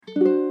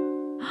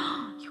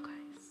You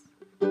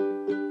guys.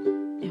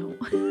 Ew.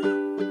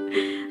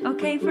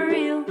 Okay, for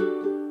real.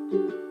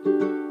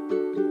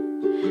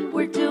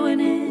 We're doing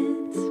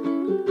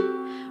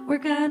it. We're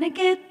gonna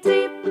get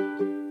deep.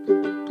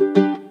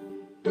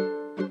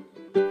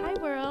 Hi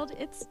world,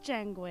 it's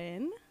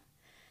Jengwin.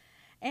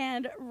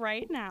 And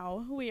right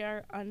now we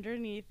are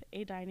underneath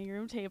a dining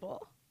room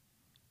table.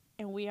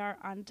 And we are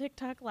on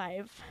TikTok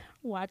Live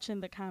watching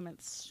the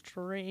comments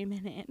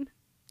streaming in.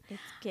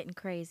 It's getting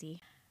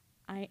crazy.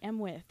 I am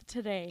with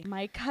today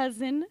my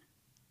cousin,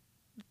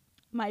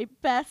 my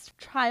best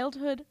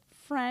childhood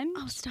friend,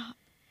 Oh, stop.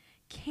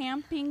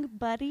 camping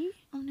buddy,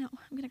 Oh, no.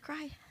 I'm going to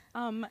cry.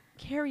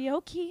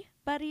 karaoke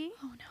buddy,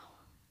 Oh, no.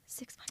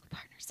 Six Flags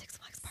partner.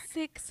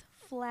 Six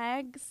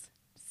Flags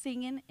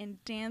singing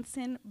and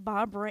dancing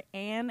Barbara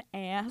Ann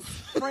ass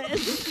friend.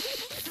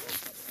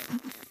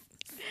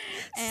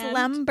 And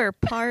Slumber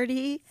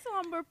party.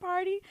 slumber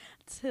party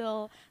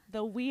till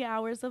the wee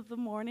hours of the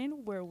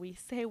morning where we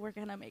say we're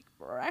gonna make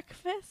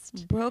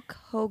breakfast. Brooke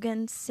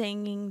Hogan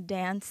singing,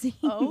 dancing.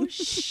 Oh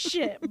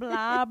shit,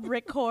 blob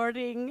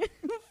recording,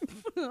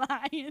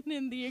 flying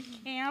in the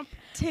camp.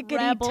 Tickety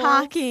rebels.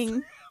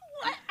 talking.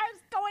 What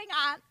is going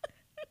on?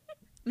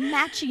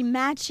 Matchy.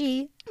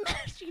 Matchy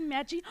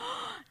matchy.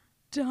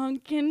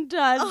 Dunkin'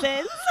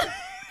 Dozens.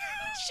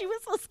 She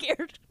was so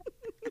scared.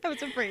 I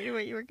was afraid of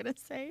what you were going to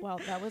say. Well,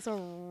 that was a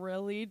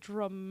really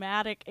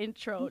dramatic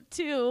intro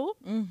to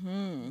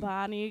Mm-hmm.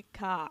 Bonnie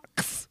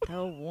Cox.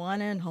 The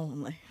one and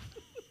only.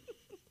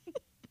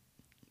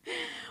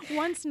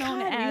 Once known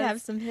God, we as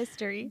have some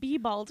history. B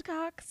Bald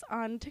Cox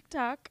on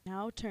TikTok,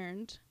 now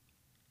turned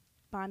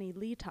Bonnie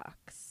Lee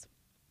Talks.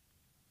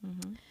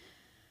 Mm-hmm.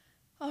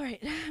 All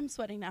right, I'm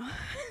sweating now.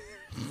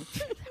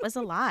 It was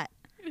a lot.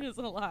 It is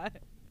a lot.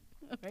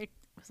 All right.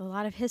 It was a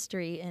lot of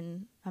history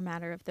in a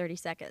matter of 30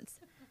 seconds.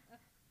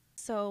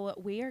 So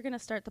we are going to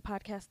start the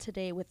podcast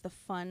today with the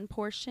fun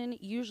portion.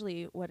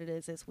 Usually what it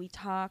is we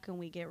talk and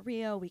we get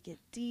real, we get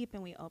deep,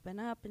 and we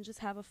open up and just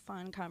have a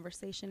fun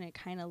conversation. It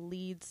kind of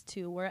leads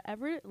to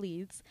wherever it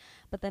leads.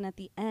 But then at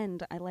the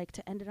end, I like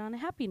to end it on a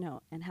happy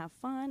note and have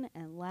fun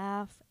and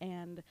laugh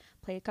and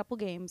play a couple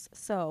games.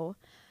 So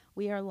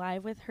we are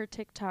live with her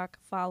TikTok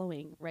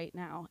following right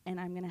now. And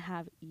I'm going to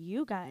have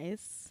you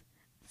guys,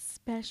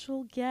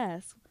 special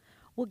guests,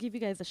 we'll give you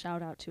guys a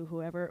shout out to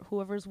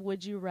whoever's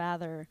Would You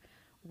Rather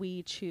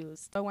we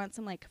choose. I want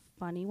some like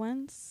funny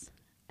ones,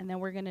 and then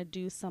we're gonna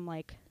do some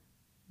like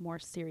more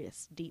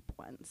serious, deep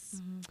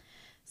ones. Mm-hmm.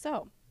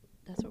 So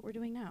that's what we're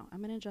doing now. I'm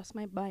gonna adjust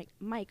my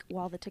mic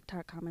while the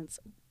TikTok comments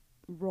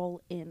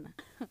roll in.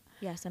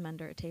 Yes, I'm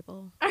under a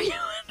table. Are you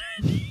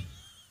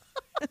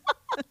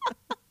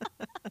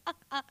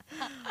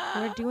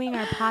We're doing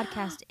our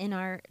podcast in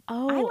our...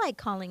 Oh, I like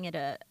calling it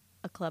a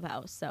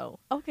clubhouse, so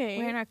okay.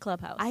 we're in our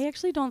clubhouse. I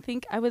actually don't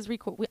think I was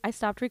I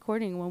stopped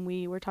recording when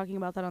we were talking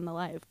about that on the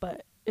live,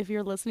 but if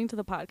you're listening to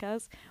the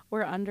podcast,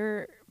 we're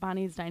under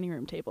Bonnie's dining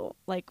room table.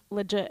 Like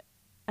legit.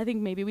 I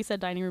think maybe we said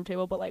dining room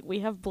table, but like we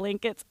have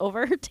blankets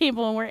over her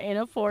table and we're in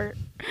a fort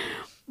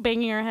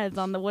banging our heads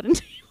on the wooden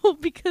table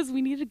because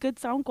we need a good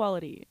sound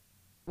quality.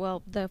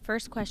 Well, the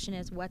first question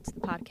is, what's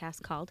the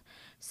podcast called?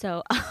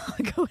 So I'll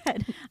go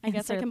ahead. I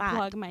guess I answer can that.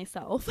 plug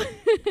myself.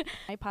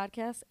 My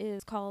podcast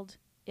is called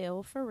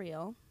Ill for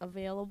Real,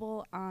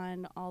 available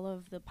on all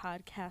of the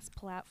podcast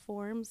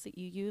platforms that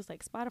you use,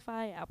 like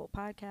Spotify, Apple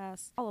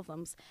Podcasts, all of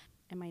them.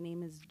 And my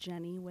name is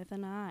Jenny with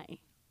an I,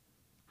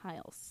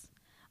 Hiles.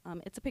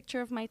 It's a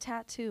picture of my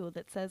tattoo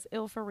that says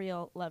 "Ill for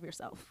Real, love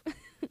yourself."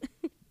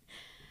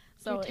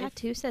 So your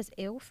tattoo says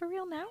 "ill" for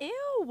real now?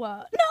 Ew.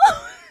 No.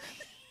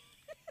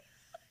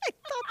 I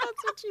thought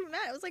that's what you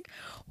meant. I was like,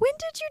 when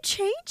did you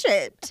change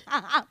it?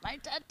 My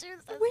tattoo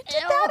says When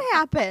did "Ew." that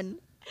happen?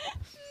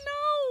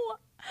 No,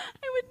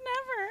 I would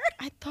never.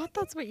 I thought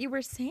that's what you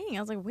were saying.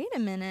 I was like, wait a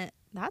minute.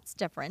 That's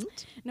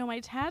different. No, my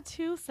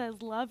tattoo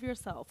says "Love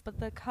Yourself," but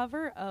the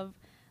cover of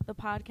the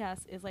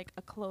podcast is like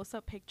a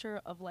close-up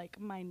picture of like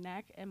my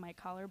neck and my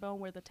collarbone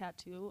where the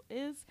tattoo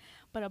is,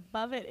 but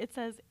above it it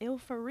says "Ill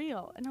for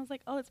Real," and I was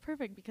like, oh, it's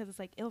perfect because it's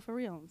like "Ill for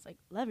Real." And it's like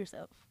love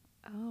yourself.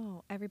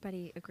 Oh,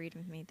 everybody agreed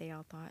with me. They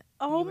all thought.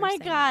 Oh you were my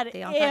saying God, that.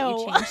 They all thought ew.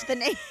 you changed the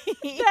name.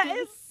 That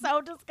is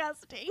so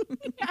disgusting.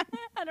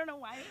 I don't know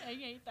why I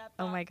hate that.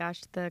 Oh my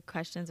gosh, the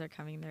questions are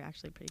coming. They're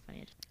actually pretty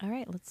funny. All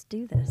right, let's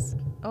do this.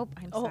 Oh,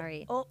 I'm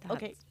sorry. Oh, That's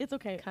okay, it's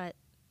okay. Cut.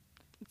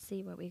 Let's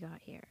see what we got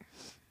here.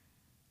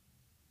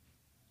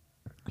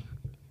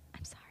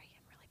 I'm sorry,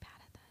 I'm really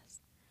bad at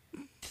this.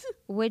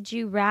 Would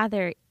you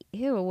rather...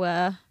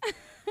 Ew.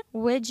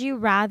 Would you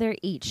rather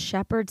eat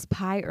shepherd's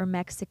pie or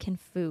Mexican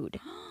food?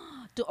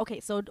 Okay,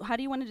 so how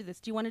do you want to do this?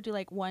 Do you want to do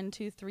like 1,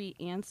 2, 3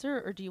 answer,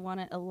 or do you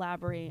want to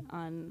elaborate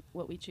on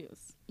what we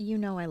choose? You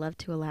know I love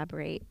to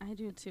elaborate. I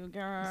do too,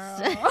 girl.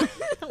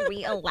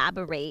 We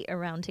elaborate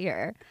around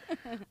here.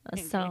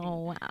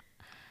 So,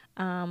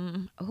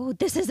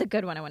 this is a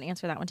good one. I want to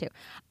answer that one too.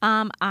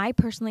 I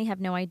personally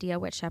have no idea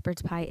what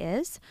shepherd's pie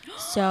is.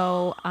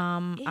 So,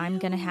 I'm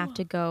going to have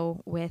to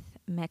go with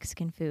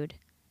Mexican food.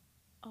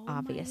 Oh,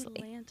 obviously.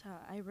 my Lanta.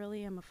 I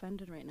really am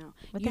offended right now.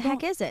 What You the heck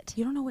don't- is it?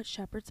 You don't know what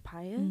shepherd's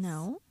pie is?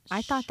 No.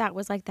 I thought that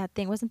was like that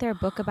thing. Wasn't there a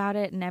book about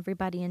it and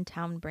everybody in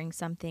town brings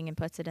something and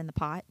puts it in the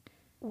pot?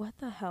 What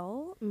the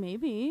hell?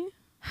 Maybe.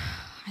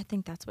 I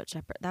think that's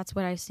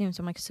what I assumed.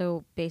 So I'm like,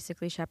 so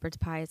basically shepherd's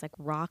pie is like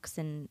rocks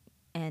and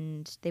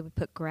they would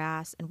put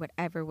grass and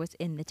whatever was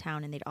in the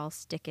town and they'd all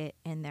stick it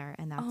in there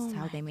and that's Oh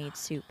how my they made God.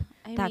 soup.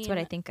 I That's what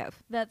I mean, think of.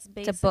 That's a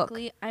book.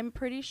 basically, I'm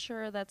pretty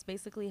sure that's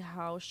basically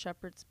how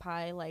shepherd's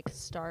pie like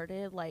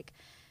started. Like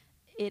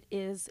it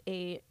is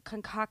a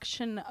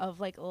concoction of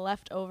like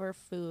leftover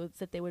foods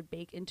that they would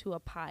bake into a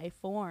pie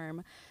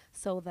form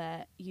so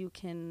that you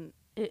can,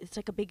 it's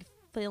like a big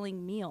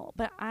filling meal.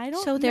 But I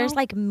don't So there's know-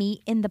 like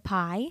meat in the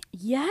pie?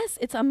 Yes,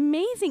 it's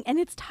amazing. And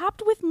it's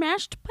topped with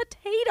mashed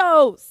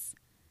potatoes.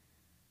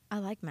 I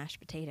like mashed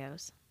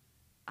potatoes.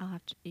 I'll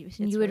have to. You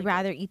really would good.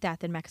 rather eat that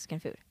than Mexican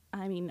food.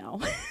 I mean,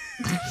 no.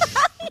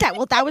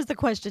 That was the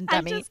question,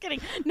 I'm dummy. just kidding.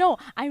 No,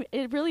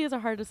 it really is a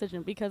hard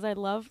decision because I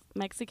love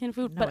Mexican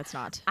food, No, but it's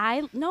not.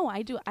 I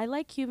do. I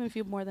like Cuban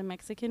food more than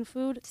Mexican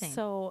food. Same.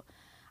 So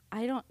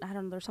I don't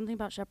know. There's something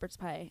about shepherd's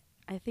pie.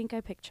 I think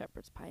I picked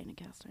shepherd's pie in a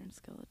cast iron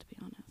skillet, to be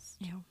honest.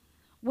 Ew.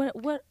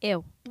 What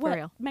Ew. For what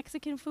real.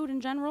 Mexican food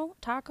in general?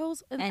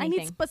 Tacos? I need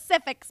Anything.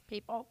 specifics,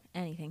 people.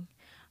 Anything.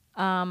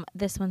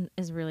 This one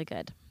is really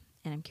good,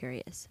 and I'm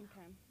curious.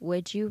 Okay.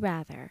 Would you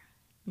rather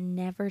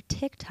never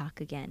TikTok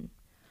again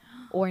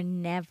or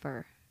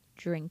never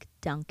drink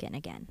Dunkin'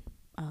 again?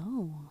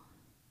 Oh.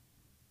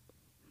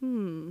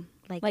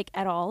 Like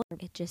at all?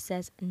 it just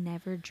says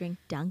never drink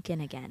Dunkin'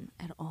 again.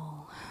 At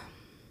all.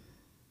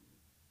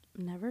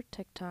 Never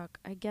TikTok.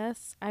 I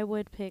guess I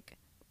would pick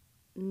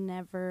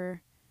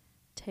never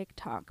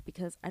TikTok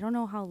because I don't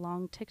know how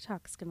long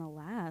TikTok's gonna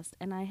last,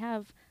 and I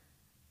have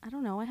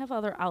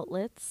other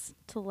outlets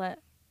to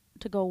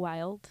go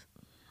wild.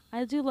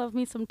 I do love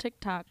me some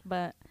TikTok,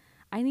 but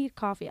I need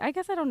coffee. I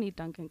guess I don't need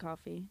Dunkin'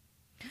 coffee.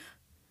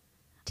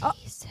 Oh.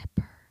 Tea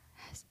Sipper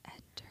has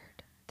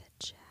entered the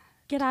chat.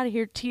 Get out of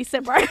here, tea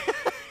sipper.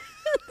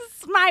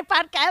 This is my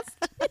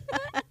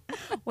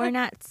podcast. We're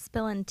not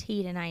spilling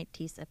tea tonight,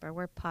 Tea Sipper.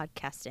 We're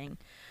podcasting.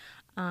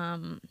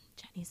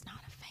 Jenny's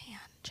not a fan.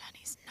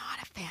 Jenny's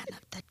not a fan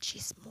of the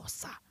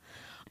chismosa.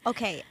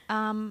 Okay.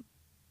 I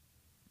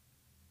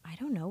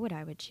don't know what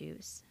I would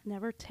choose.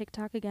 Never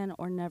TikTok again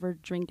or never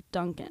drink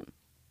Dunkin'.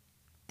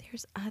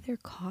 There's other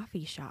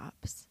coffee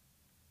shops.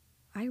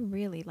 I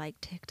really like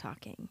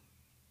TikToking.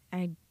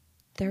 I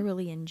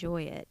thoroughly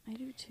enjoy it. I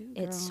do too.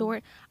 It's girl.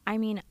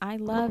 I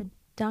love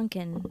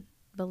Dunkin',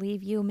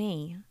 believe you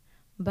me,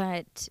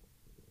 but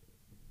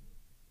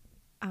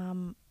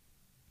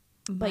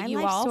But my you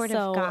life also sort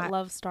of got,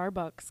 love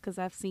Starbucks because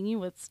I've seen you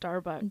with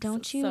Starbucks.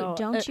 don't you So,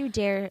 you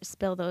dare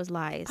spill those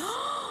lies.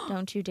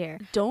 Don't you dare.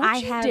 don't I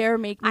you have- dare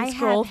make me I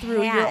scroll have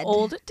through your had-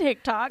 old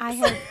TikToks.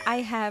 I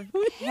have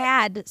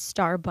had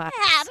Starbucks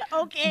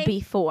okay.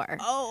 before,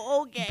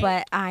 Oh, okay.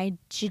 but I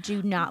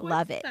do not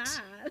love it.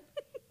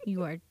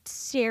 You are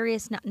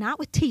serious? Not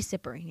with Tea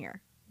Sipper in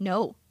here.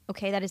 No.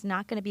 Okay, that is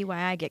not going to be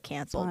why I get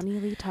canceled. Bonnie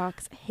Lee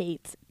Talks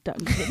hates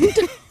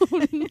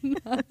Dunkin'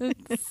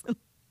 Donuts.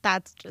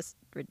 That's just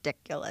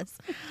ridiculous.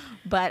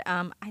 But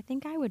I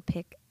think I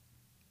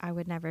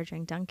would never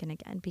drink Dunkin'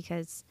 again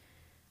because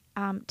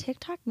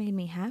TikTok made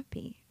me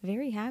happy,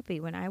 very happy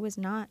when I was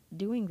not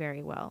doing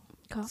very well.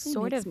 Coffee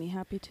Sort makes of- me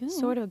happy too.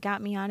 Sort of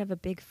got me out of a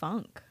big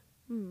funk.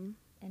 Mm.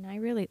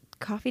 And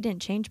coffee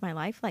didn't change my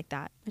life like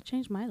that. It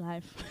changed my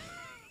life.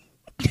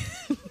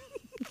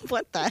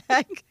 What the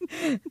heck?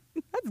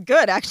 That's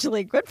good,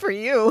 actually. Good for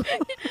you.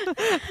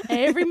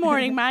 Every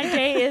morning, my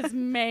day is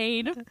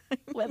made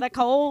with a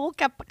cold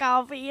cup of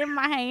coffee in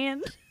my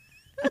hand.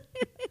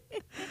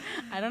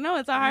 I don't know.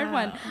 It's a hard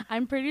one.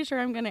 I'm pretty sure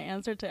I'm going to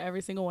answer to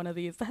every single one of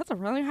these. That's a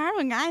really hard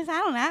one, guys. I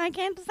don't know. I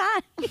can't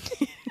decide.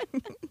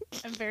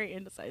 I'm very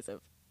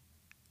indecisive.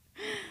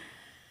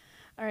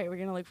 All right, we're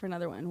going to look for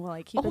another one while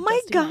I keep Oh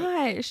my adjusting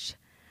my- gosh.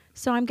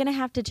 So I'm going to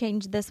have to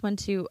change this one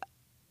to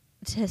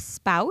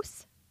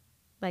spouse.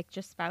 Like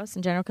just spouse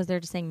in general because they're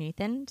just saying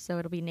Nathan. So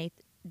it'll be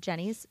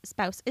Jenny's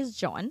spouse is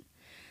John.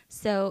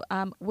 So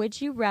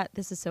would you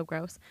this is so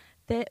gross.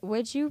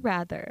 Would you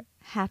rather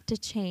have to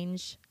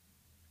change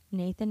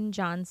Nathan and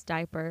John's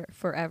diaper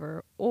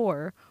forever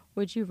or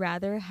would you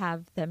rather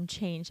have them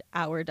change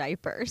our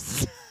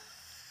diapers?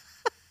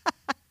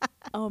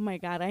 Oh my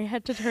God, I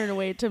had to turn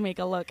away to make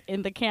a look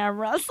in the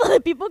camera so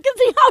that people can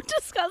see how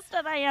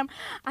disgusted I am.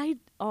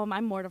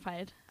 I'm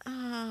mortified.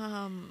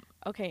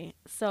 Okay,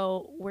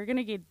 so we're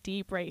gonna get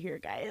deep right here,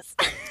 guys.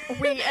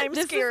 I'm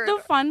This is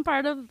the fun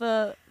part of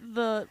the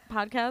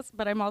podcast,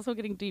 but I'm also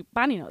getting deep.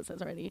 Bonnie knows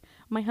this already.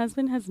 My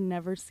husband has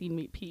never seen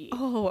me pee.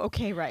 Oh,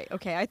 okay, right.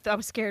 Okay, I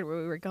was scared where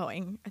we were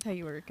going. I thought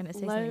you were going to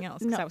say something else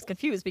because no. I was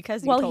confused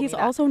because you Well, told he's me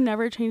that. also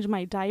never changed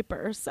my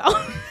diaper, so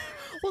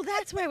Well,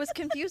 that's why I was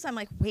confused. I'm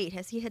like, wait,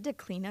 has he had to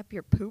clean up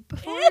your poop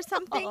before or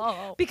something?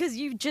 Oh. Because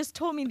you just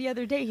told me the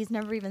other day he's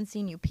never even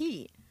seen you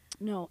pee.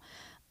 no.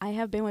 I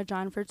have been with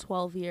John for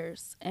 12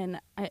 years, and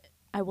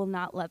I will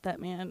not let that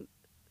man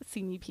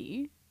see me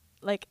pee.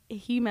 like,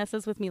 he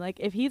messes with me. Like,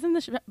 if he's in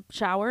the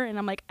shower and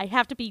I'm like, I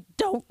have to pee,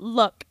 don't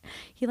look.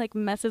 He, like,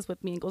 messes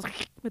with me and goes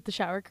with the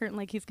shower curtain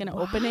like he's going to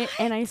open it.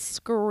 And I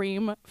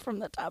scream from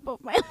the top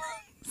of my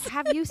lungs.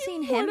 Have you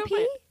seen him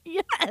pee?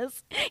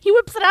 Yes. He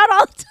whips it out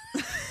all the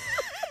time.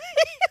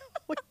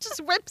 Just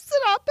whips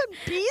it up and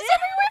pees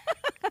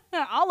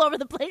everywhere? All over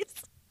the place.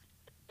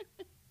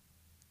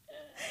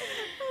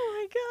 Oh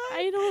my god.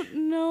 I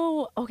don't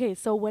know. Okay,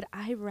 so would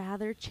I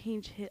rather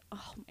change his?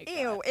 Oh my god.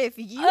 Ew, if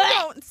you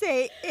don't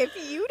say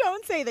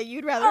that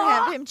you'd rather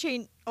have him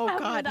change. Oh How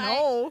god, would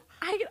no.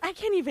 I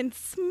can't even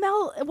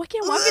smell. I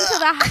can't walk into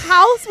the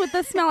house with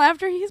the smell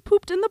after he's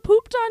pooped in the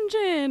poop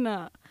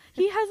dungeon.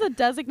 He has a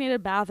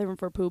designated bathroom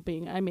for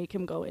pooping. I make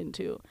him go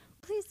into.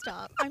 Please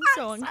stop. I'm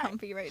so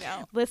uncomfy right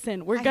now.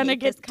 Listen, we're I gonna hate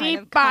get this kind deep,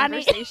 of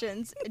Bonnie.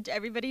 conversations.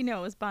 Everybody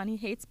knows Bonnie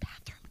hates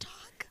bathroom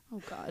talk.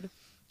 Oh god.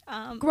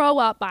 Um, Grow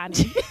up, Bonnie.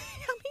 how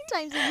many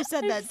times have you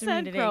said that I've to me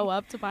said today? grow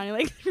up to Bonnie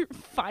like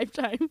 5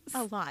 times.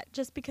 A lot,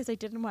 just because I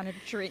didn't want to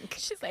drink.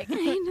 She's like, I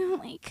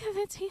don't like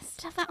the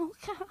taste of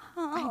alcohol.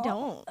 I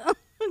don't.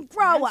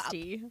 Grow up.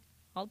 Nasty.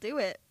 I'll do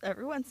it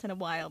every once in a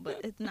while,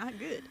 but it's not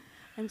good.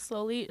 I'm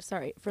slowly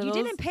sorry for You those.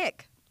 didn't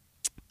pick.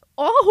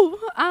 Oh,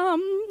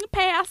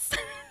 pass.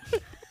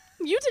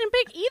 You didn't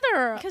pick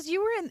either. Because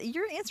you're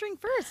answering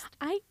first.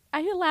 I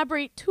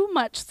elaborate too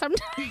much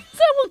sometimes.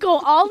 I will go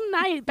all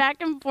night back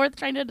and forth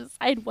trying to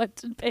decide what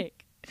to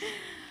pick.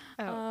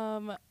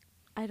 Oh.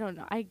 I don't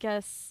know. I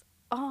guess.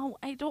 Oh,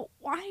 I don't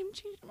want him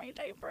changing my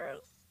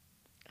diapers.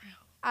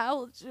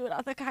 I'll do it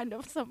out the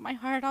kindness of my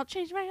heart. I'll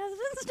change my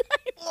husband's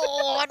diapers.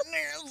 Oh,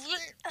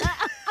 nasty.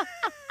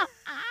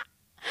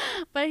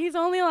 But he's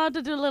only allowed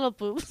to do little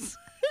poops.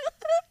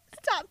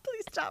 Stop,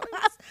 please stop.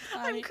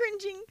 I'm Sorry.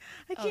 cringing.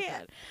 I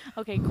can't.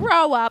 Okay,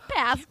 grow up.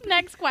 Pass.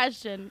 Next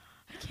question.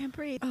 I can't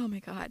breathe. Oh my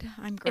god,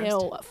 I'm grossed.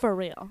 Ew, for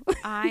real.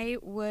 I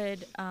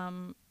would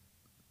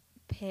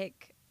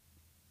pick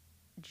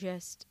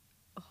just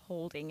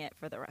holding it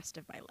for the rest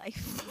of my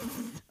life.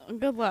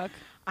 Good luck.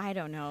 I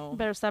don't know.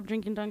 Better stop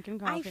drinking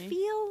Dunkin' I coffee.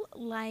 feel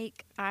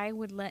like I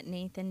would let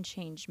Nathan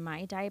change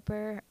my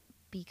diaper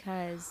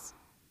because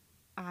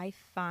I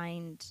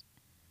find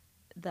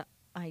the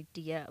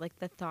idea, like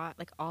the thought,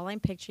 like all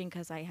I'm picturing,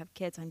 because I have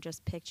kids, I'm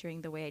just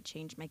picturing the way I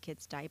change my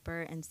kid's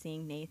diaper and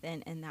seeing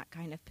Nathan in that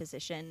kind of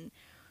position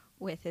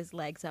with his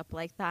legs up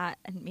like that,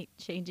 and me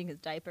changing his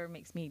diaper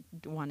makes me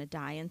want to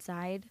die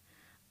inside.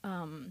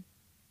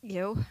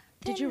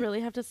 Did you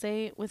really have to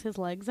say with his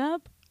legs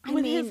up? I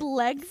with mean, his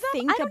legs up?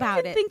 think I don't about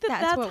even it. think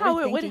That's that's what how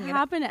we're it would thinking about.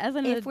 happen as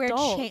an if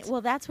adult. we're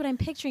well, that's what I'm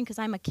picturing because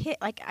I'm a kid.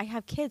 Like I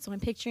have kids, so I'm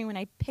picturing when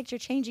I picture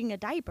changing a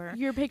diaper.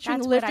 You're picturing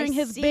That's what I lifting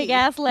his see. big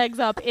ass legs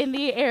up in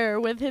the air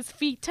with his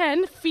feet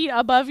 10 feet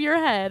above your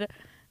head.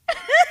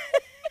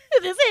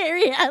 With his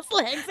hairy ass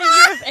legs in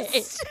your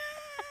face.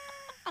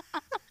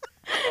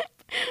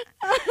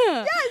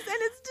 Yes, and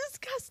it's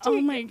disgusting.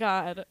 Oh my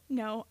god.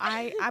 No,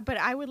 but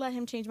I would let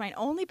him change mine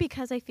only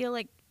because I feel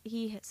like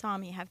he saw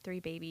me have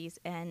 3 babies,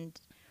 and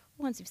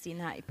once you've seen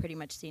that, you've pretty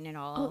much seen it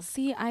all. Well,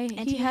 see, and he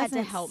had to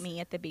hasn't help me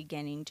at the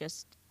beginning,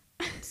 just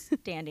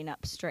standing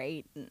up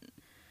straight.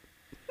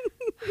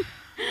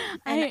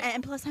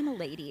 And plus, I'm a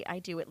lady. I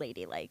do it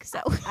ladylike,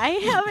 so I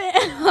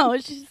haven't. Oh,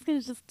 she's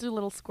gonna just do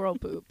little squirrel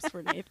poops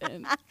for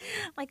Nathan.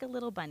 like a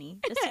little bunny,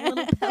 just a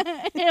little.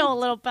 Ew,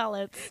 little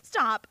pellets.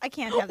 Stop! I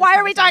can't have. This Why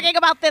are we conversation. talking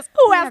about this?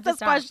 Who We asked have to this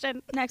stop.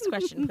 question? Next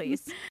question,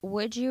 please.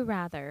 Would you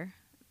rather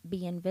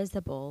be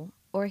invisible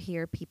or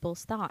hear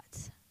people's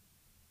thoughts?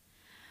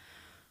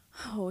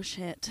 Oh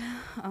shit.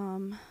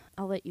 I'll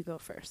let you go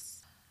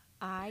first.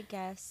 I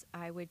guess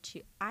I would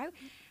choose.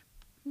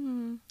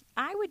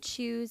 I would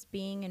choose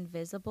being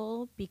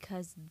invisible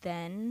because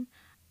then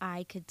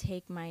I could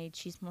take my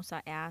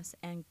chismosa ass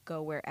and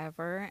go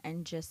wherever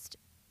and just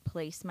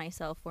place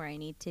myself where I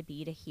need to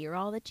be to hear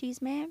all the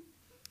chisme.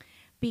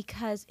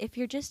 Because if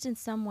you're just in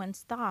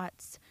someone's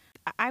thoughts,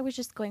 I was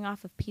just going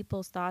off of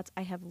people's thoughts.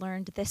 I have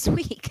learned this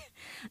week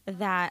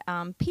that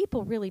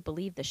people really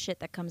believe the shit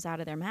that comes out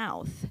of their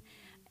mouth.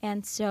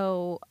 And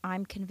so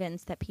I'm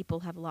convinced that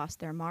people have lost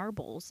their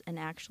marbles and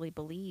actually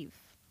believe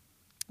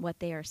what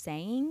they are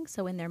saying.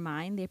 So in their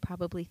mind, they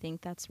probably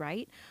think that's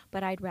right.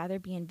 But I'd rather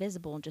be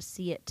invisible and just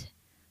see it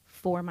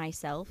for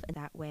myself. And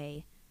that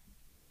way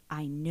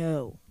I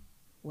know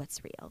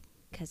what's real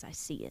because I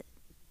see it.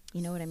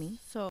 You know what I mean?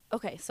 So,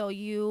 okay, so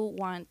you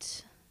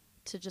want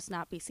to just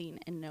not be seen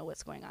and know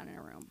what's going on in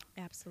a room.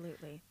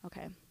 Absolutely.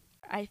 Okay.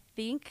 I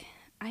think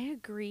I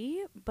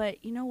agree,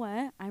 but you know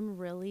what?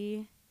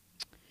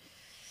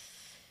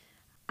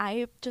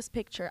 I just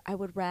picture I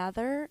would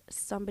rather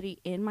somebody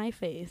in my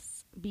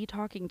face be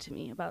talking to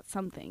me about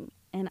something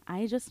and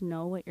I just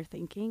know what you're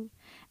thinking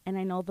and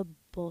I know the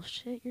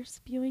bullshit you're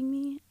spewing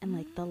me and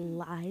like the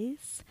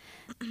lies.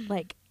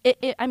 Like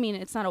I mean,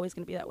 it's not always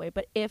going to be that way,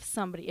 but if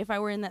I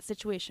were in that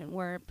situation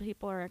where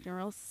people are acting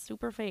real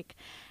super fake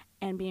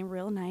and being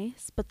real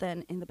nice, but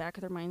then in the back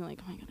of their mind, like,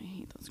 oh my God, I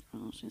hate this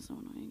girl. She's so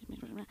annoying.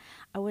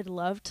 I would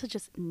love to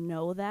just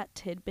know that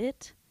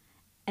tidbit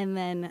and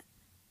then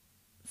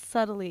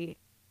subtly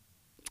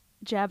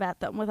jab at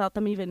them without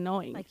them even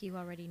knowing. Like you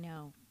already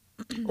know.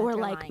 Or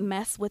they're like lying.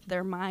 mess with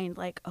their mind,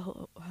 like,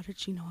 oh, how did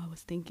she know I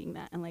was thinking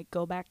that? And like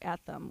go back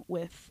at them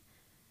with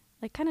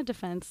like kind of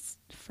defense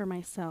for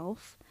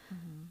myself.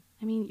 Mm-hmm.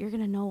 I mean, you're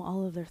gonna know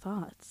all of their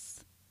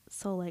thoughts,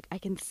 so like I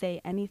can say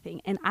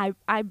anything, and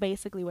I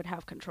basically would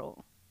have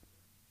control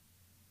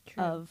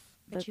True. of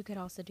But the, you could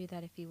also do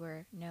that if you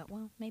were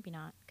well, maybe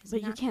not, because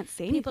but you can't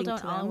say people anything don't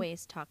to them.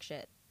 always talk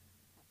shit.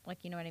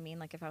 Like, you know what I mean?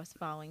 Like if I was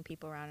following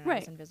people around and I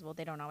was Right. invisible,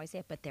 they don't always say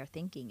it, but they're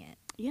thinking it.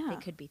 Yeah, They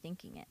could be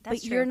thinking it. That's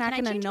but true. you're not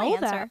Can I gonna change my know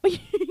answer? that.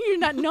 You're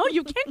not. No,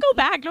 you can't go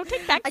back. Don't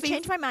take back. I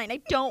changed my mind. I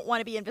don't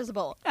want to be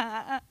invisible.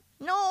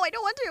 No, I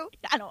don't want to.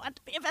 I don't want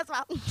to be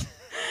invisible.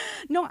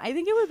 No, I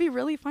think it would be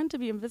really fun to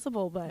be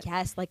invisible, but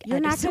Yes, like You're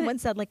not gonna- someone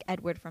said, like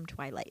Edward from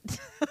Twilight.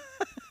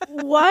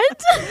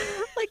 what?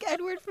 Like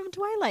Edward from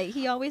Twilight.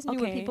 He always knew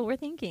what Okay. people were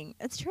thinking.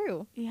 It's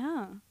true.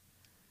 Yeah,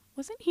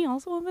 wasn't he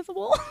also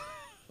invisible?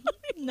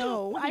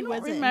 No, I he don't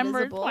wasn't remember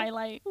invisible.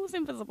 Twilight. Who was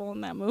invisible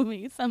in that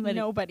movie? Somebody.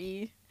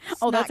 Nobody.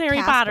 Oh, It's that's not Harry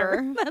Casper.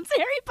 Potter. That's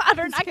Harry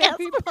Potter, It's not Harry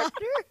Casper.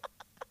 Potter.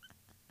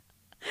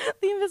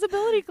 The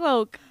invisibility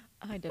cloak.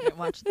 I didn't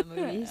watch the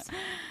movies.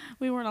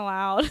 We weren't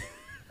allowed.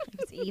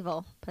 It's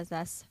evil,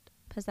 possessed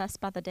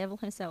by the devil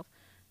himself.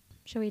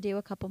 Shall we do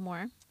a couple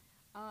more?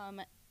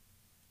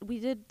 We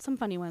did some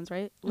funny ones,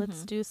 right?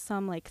 Let's Mhm. do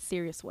some like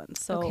serious ones.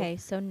 So Okay,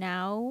 so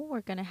now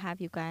we're gonna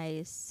have you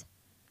guys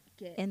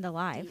in the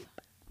live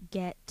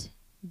get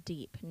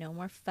deep. No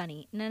more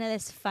funny. None of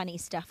this funny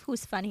stuff.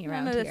 Who's funny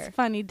around none of here? this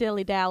funny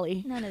dilly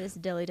dally. None of this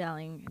dilly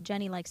dallying.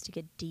 Jenny likes to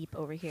get deep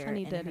over here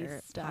Funny in ditty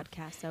her stuff.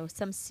 podcast. So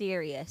some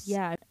serious.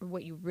 Yeah.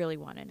 What you really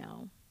want to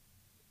know.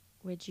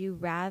 Would you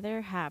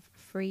rather have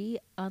free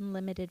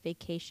unlimited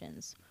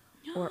vacations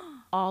or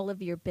all of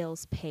your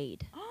bills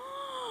paid?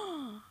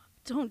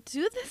 Don't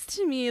do this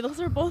to me. Those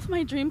are both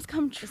my dreams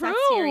come true. Is that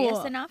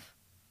serious enough?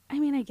 I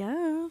mean, I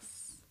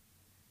guess.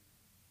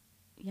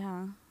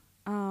 Yeah.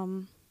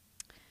 Oh,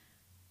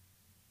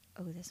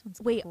 this one's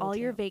Wait, cool all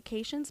your too.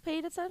 vacations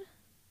paid, it said?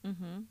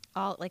 Mm-hmm.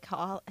 All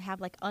have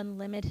like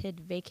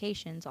unlimited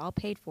vacations, all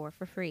paid for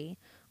free,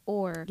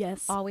 or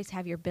Yes. always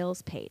have your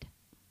bills paid.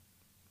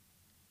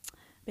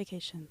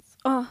 Vacations.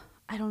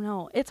 I don't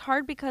know. It's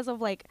hard because of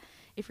like,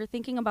 if you're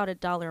thinking about it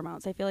dollar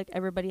amounts, I feel like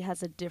everybody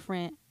has a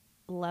different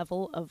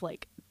level of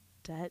like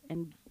debt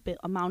and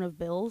amount of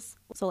bills.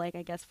 So like,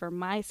 I guess for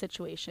my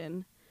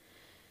situation,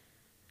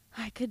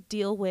 I could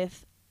deal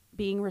with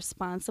being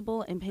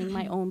responsible and paying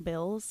my own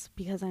bills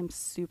because I'm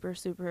super,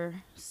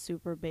 super,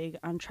 super big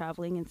on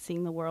traveling and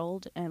seeing the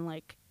world and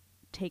like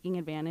taking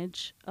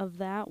advantage of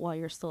that while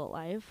you're still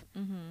alive.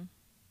 Mm-hmm.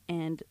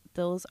 And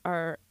those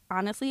are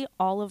honestly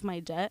all of my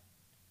debt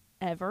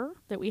ever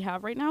that we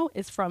have right now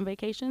is from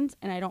vacations,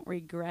 and I don't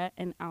regret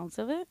an ounce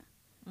of it.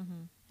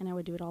 Mm-hmm. And I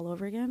would do it all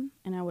over again,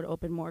 and I would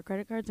open more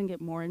credit cards and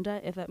get more in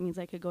debt if that means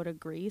I could go to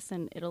Greece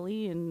and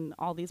Italy and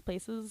all these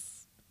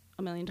places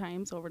a million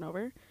times over and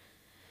over,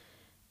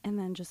 and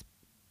then just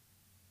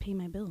pay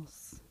my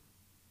bills.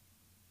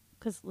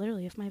 Because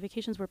literally, if my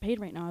vacations were paid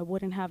right now, I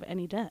wouldn't have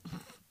any debt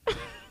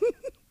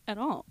at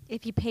all.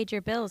 If you paid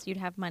your bills, you'd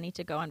have money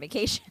to go on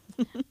vacation.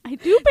 I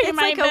do pay It's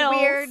my like a bills.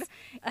 weird-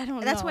 I don't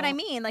know. That's what I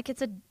mean. Like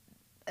it's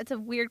a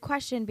weird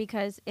question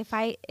because if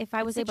I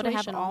was able to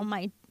have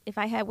situational.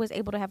 was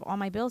able to have all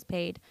my bills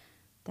paid,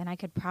 then I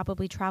could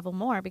probably travel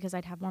more because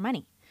I'd have more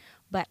money.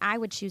 But I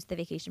would choose the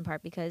vacation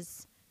part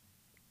because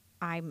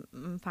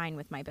I'm fine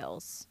with my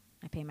bills.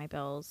 I pay my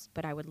bills,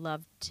 but I would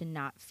love to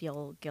not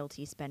feel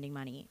guilty spending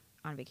money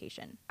on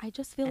vacation. I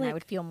just feel And like I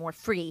would feel more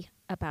free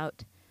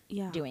about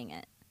yeah. doing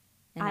it.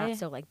 And I- not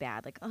so like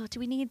bad, like, oh, do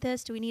we need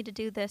this? Do we need to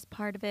do this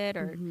part of it?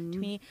 Or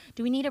Mhm.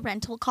 do we need a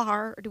rental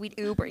car? Or do we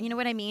Uber? You know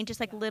what I mean? Just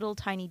like little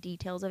tiny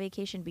details of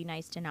vacation. Be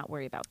nice to not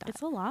worry about that.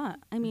 It's a lot.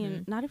 I mean,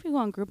 Mhm. not if you go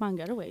on Groupon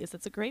getaways.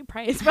 It's a great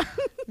price. But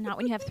Not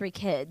when you have 3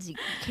 kids. You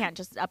can't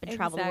just up and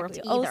travel the world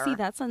Exactly. either. Oh, see,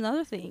 that's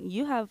another thing.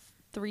 You have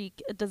 3.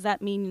 Does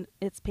that mean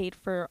it's paid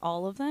for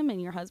all of them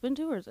and your husband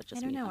too, or is it I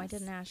just don't me know. and I us?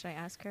 didn't ask. Should I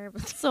ask her?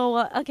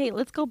 So okay,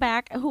 let's go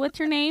back. What's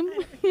your name?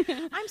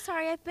 I'm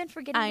sorry. I've been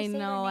forgetting. I to say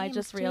their know. I names,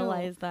 just too.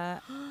 realized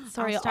that.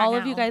 Sorry, start all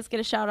of you now. guys get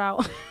a shout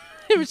out.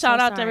 I'm Shout so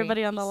out to sorry.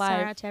 everybody on the Shout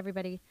live. out to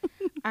everybody.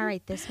 All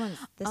right, this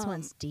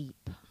one's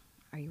deep.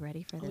 Are you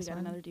ready for Oh, we this got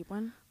one? another deep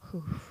one.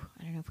 Whew,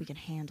 I don't know if we can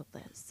handle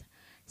this.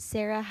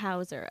 Sarah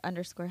Hauser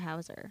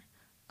 _Hauser.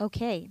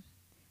 Okay.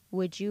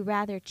 Would you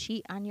rather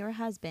cheat on your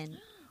husband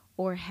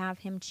or have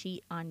him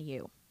cheat on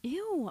you?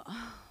 Ew.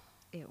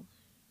 Ew.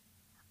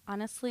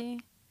 Honestly,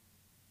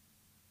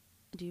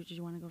 did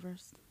you want to go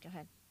first? Go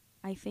ahead.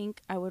 I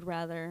think I would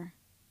rather.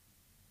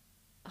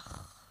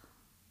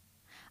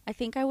 I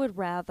think I would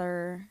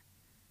rather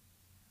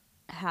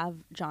have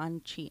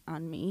John cheat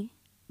on me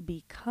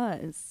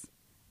because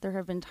there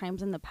have been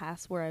times in the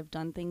past where I've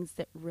done things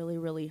that really,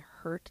 really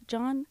hurt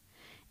John,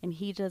 and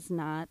he does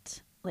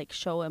not like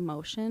show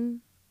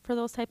emotion for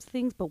those types of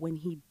things. But when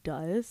he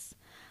does,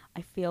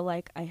 I feel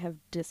like I have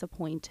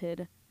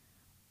disappointed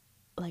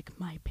like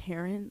my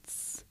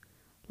parents.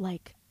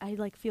 Like I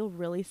like feel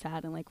really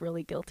sad and like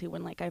really guilty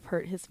when like I've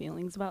hurt his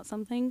feelings about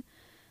something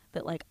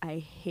that like I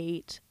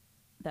hate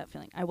that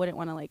feeling. I wouldn't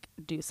want to like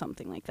do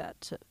something like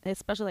that,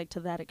 especially like to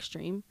that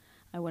extreme.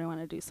 I wouldn't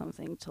want to do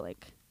something to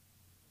like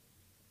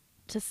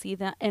to see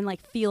that and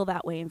like feel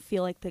that way and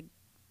feel like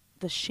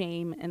the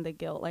shame and the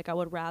guilt. Like I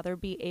would rather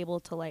be able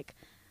to like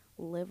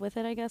live with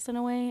it, I guess, in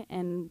a way,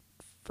 and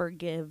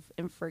forgive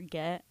and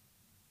forget.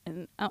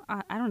 And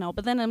I don't know,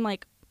 but then I'm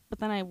like, but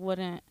then I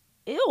wouldn't.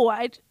 Ew,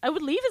 I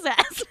would leave his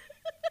ass.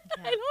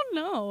 Yeah. I don't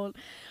know.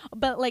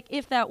 But like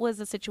if that was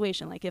a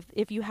situation, like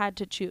if you had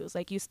to choose,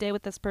 like you stay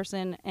with this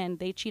person and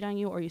they cheat on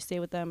you, or you stay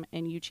with them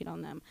and you cheat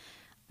on them,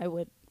 I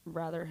would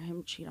rather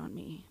him cheat on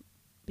me,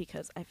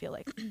 because I feel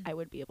like I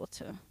would be able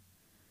to,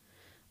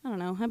 I don't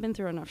know, I've been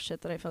through enough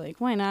shit that I feel like,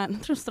 why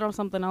not just throw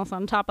something else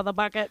on top of the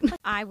bucket?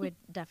 I would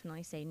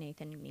definitely say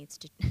Nathan needs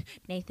to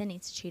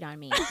cheat on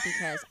me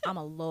because I'm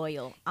a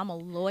loyal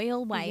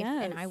wife,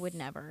 and I would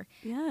never.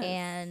 Yes.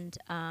 And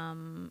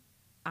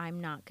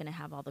I'm not gonna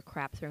have all the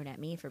crap thrown at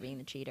me for being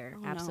the cheater.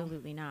 Oh, no.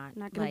 Absolutely not.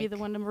 I'm not going to be the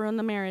one to ruin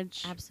the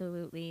marriage.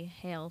 Absolutely,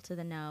 hail to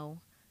the no.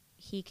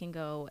 He can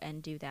go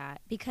and do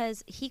that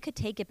because he could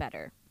take it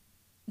better.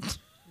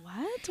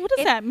 What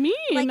does that mean?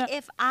 Like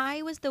if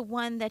I was the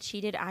one that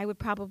cheated, I would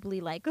probably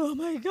like, oh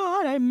my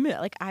God,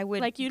 I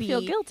would like you'd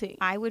feel guilty.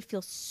 I would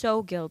feel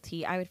so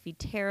guilty. I would feel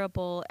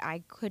terrible.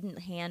 I couldn't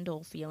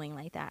handle feeling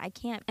like that. I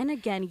can't. And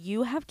again,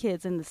 you have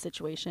kids in this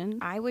situation.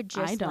 I would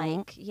just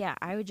don't.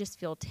 I would just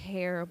feel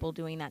terrible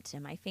doing that to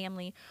my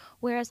family.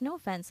 Whereas, no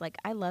offense, like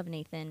I love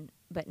Nathan,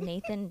 but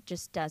Nathan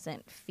just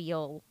doesn't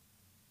feel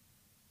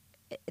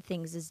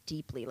things as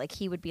deeply. Like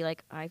he would be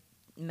like, I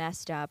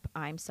messed up.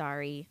 I'm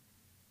sorry.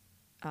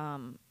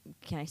 Can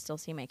I still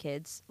see my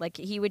kids? Like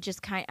he would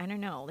just I don't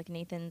know, like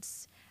Nathan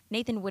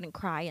wouldn't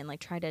cry and like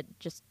try to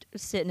just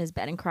sit in his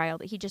bed and cry all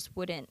day. He just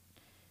wouldn't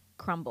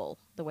crumble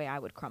the way I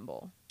would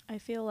crumble. I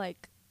feel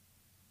like,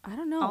 I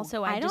don't know.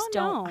 Also, I just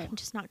don't know. I'm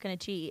just not going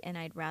to cheat, and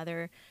I'd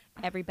rather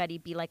everybody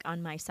be like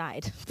on my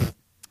side.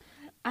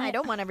 I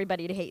don't want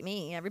everybody to hate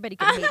me. Everybody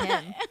can hate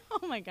him.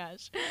 Oh my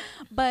gosh.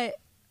 But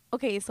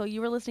okay, so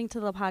you were listening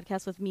to the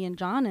podcast with me and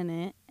John in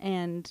it,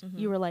 and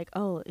you were like,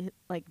 oh,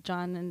 like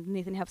John and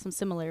Nathan have some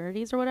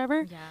similarities or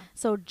whatever. Yeah.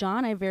 So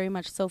John, I very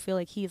much so feel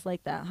like he's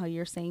like that, how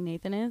you're saying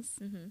Nathan is.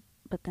 Mm-hmm.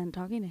 But then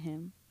talking to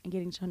him and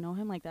getting to know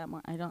him like that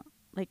more, I don't,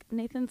 like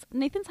Nathan's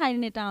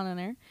hiding it down in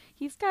there.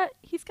 He's got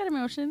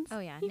emotions. Oh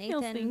yeah, he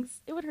feels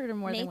things. It would hurt him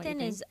more than what you Nathan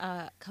think. is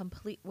a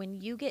complete. When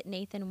you get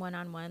Nathan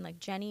one-on-one, like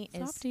Jenny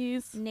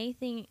Softies.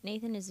 Nathan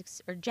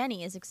is or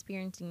Jenny is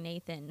experiencing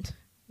Nathan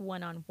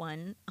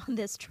one-on-one on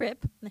this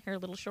trip, her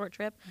little short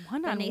trip.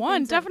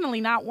 One-on-one,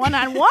 definitely not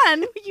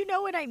one-on-one. You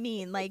know what I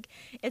mean? Like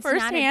it's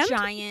Firsthand? not a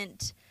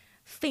giant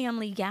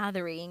family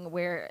gathering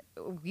where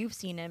you've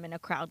seen him in a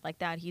crowd like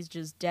that. He's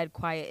just dead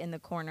quiet in the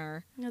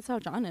corner. That's how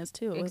John is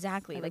too.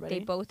 Exactly. Like they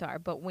both are.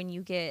 But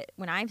when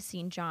I've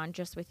seen John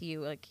just with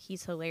you, like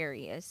he's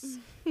hilarious.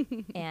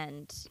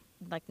 And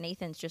like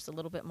Nathan's just a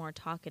little bit more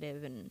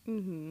talkative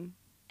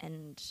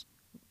and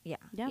yeah.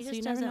 Yeah, He so just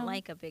you never doesn't know.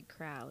 like a big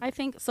crowd. I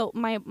think so.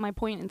 My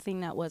point in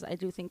saying that was I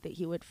do think that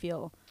he would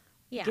feel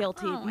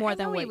guilty more I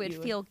than know what he would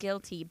you feel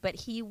guilty, but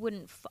he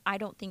wouldn't. I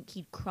don't think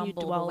he'd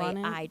crumble the dwell way on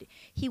it? I'd.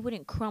 He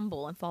wouldn't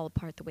crumble and fall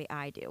apart the way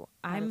I do.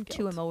 I'm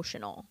too guilt.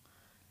 emotional.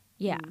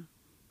 Yeah,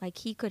 like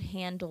he could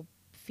handle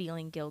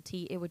feeling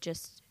guilty. It would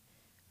just.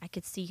 I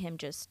could see him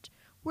just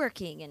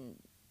working and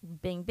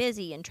being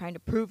busy and trying to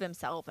prove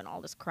himself and all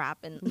this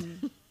crap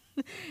and.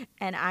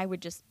 And I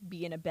would just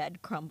be in a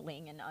bed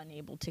crumbling and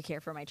unable to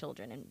care for my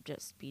children and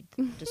just be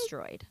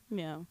destroyed.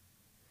 Yeah.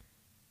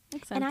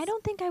 Makes sense. And I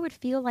don't think I would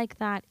feel like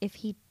that if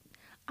he.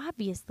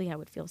 Obviously, I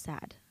would feel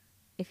sad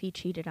if he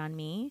cheated on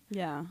me.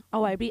 Yeah.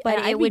 Oh, I'd be. But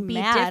I'd it would be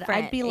mad.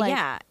 different. I'd be like,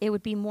 yeah, it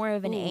would be more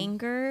of an ooh.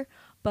 anger.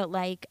 But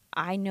like,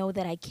 I know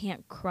that I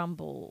can't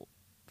crumble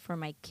for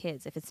my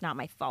kids if it's not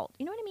my fault.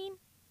 You know what I mean?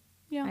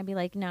 Yeah. I'd be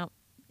like, no,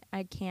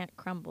 I can't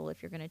crumble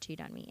if you're going to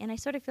cheat on me. And I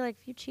sort of feel like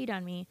if you cheat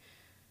on me,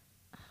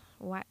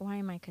 why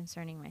am I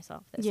concerning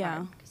myself this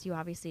hard? Because you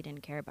obviously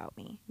didn't care about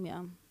me.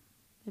 Yeah.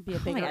 It'd be a Oh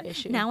my bigger God.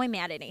 issue. Now I'm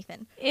mad at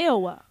Nathan. Ew.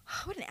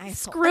 What an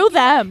asshole. Screw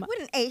them. What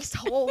an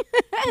asshole.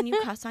 Can you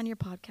cuss on your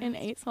podcast? An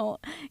asshole.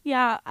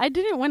 Yeah, I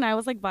didn't when I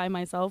was like by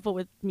myself, but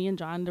with me and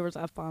John, there was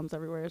F-bombs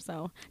everywhere.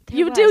 So There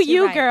you was, do you're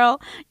you, right.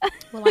 girl.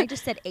 Well, I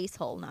just said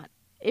asshole, not.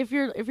 If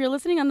you're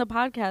listening on the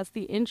podcast,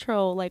 the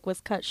intro like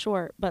was cut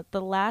short, but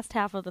the last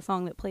half of the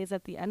song that plays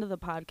at the end of the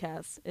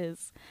podcast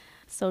is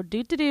so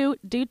do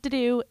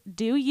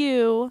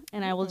you,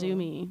 and I will do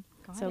me.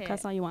 Got So it.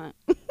 cuss all you want.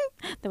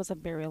 That was a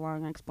very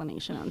long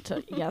explanation on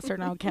to yes or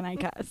no, can I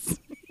cuss?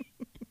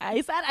 I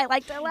said I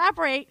like to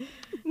elaborate.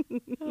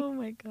 Oh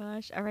my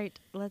gosh. All right,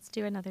 let's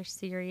do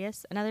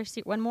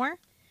one more.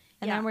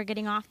 And Yeah. then we're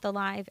getting off the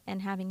live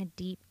and having a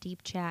deep,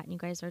 deep chat. And you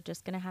guys are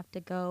just going to have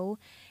to go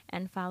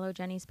and follow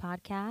Jenny's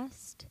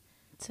podcast.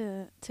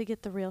 To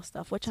get the real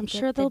stuff, which I'm get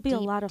sure the there'll be a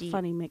deep, lot of deep-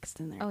 funny mixed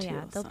in there Oh, too.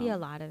 yeah, there'll be a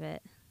lot of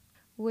it.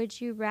 Would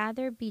you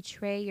rather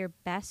betray your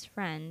best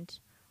friend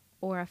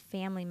or a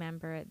family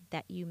member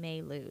that you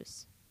may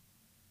lose?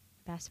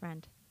 Best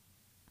friend.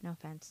 No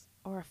offense.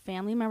 Or a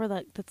family member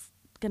that's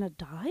gonna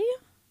die?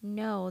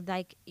 No,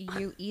 like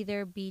you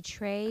either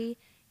betray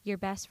your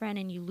best friend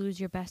and you lose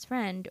your best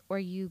friend, or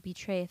you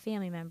betray a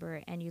family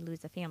member and you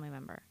lose a family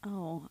member.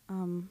 Oh, I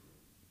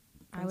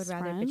would best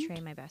rather friend? betray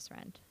my best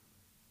friend.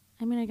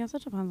 I mean, I guess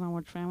it depends on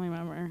which family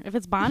member. If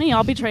it's Bonnie,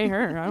 I'll betray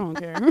her. I don't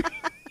care.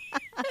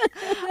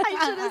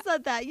 I should have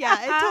said that. Yeah,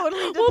 it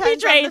totally depends. We'll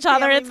betray on the each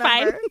other. family It's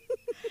fine. member.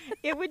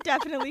 It would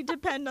definitely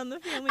depend on the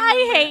family member.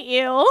 I hate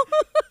you.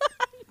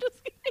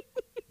 Just kidding.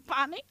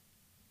 Bonnie.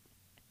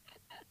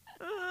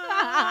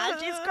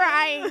 She's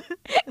crying.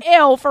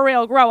 Ew, for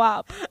real. Grow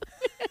up.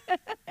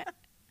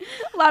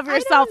 Love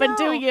yourself and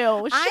do you.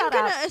 I'm Shut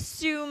going up. to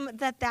assume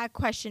that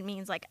question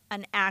means like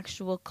an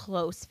actual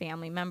close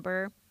family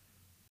member.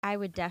 I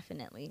would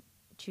definitely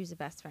choose a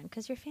best friend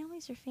because your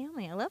family's your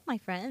family. I love my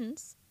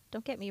friends.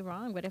 Don't get me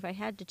wrong, but if I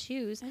had to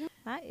choose,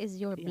 that is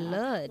your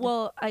blood.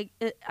 Well,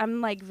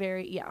 I'm like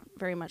very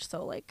much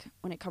so. Like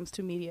when it comes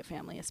to immediate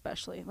family,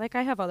 especially. Like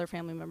I have other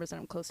family members that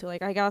I'm close to.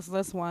 Like I guess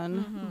this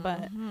one,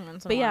 but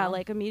yeah,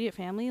 like immediate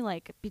family,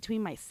 like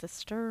between my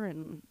sister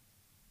and.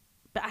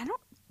 But I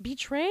don't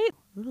betray.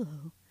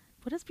 Ugh.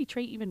 What does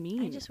betray even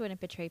mean? I just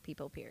wouldn't betray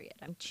people. Period.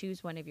 I'm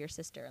choose one of your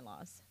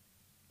sister-in-laws.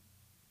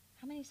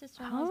 How many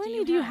sister-in-laws How do many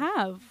you do you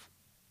have?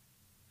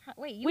 have?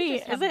 Wait, Wait,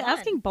 just have is it one.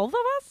 asking both of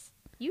us?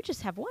 You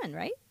just have one,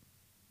 right?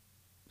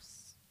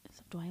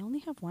 Do I only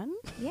have one?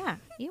 Yeah,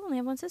 you only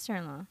have one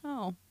sister-in-law.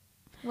 Oh,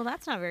 Well,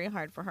 that's not very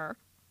hard for her.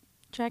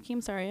 Jackie,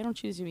 I'm sorry, I don't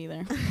choose you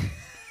either.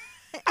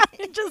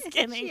 I'm just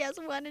kidding. She has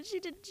one and she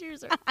didn't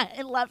choose her.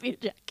 I love you,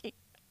 Jackie.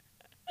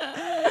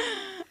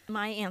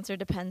 My answer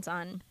depends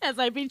on. As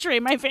I betray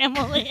my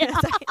family.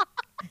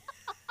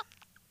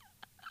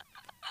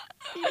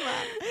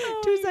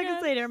 2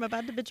 seconds later, I'm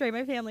about to betray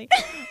my family.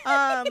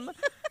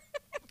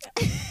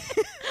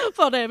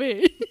 For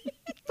Debbie.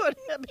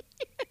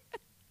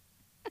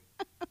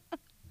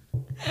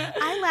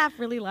 I laugh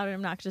really loud and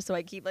obnoxious, so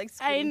I keep like.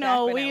 I screaming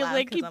know back when I we laugh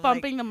like 'cause keep I'm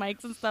bumping the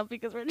mics and stuff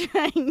because we're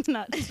trying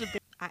not to.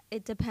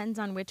 It depends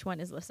on which one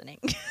is listening.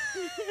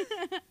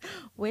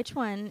 Which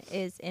one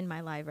is in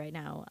my live right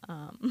now?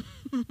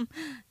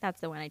 That's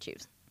the one I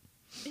choose.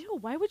 Ew,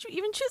 why would you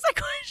even choose that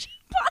question,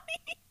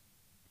 Bonnie?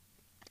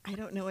 I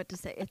don't know what to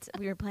say.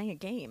 We were playing a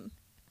game.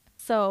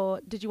 So,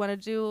 did you want to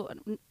do?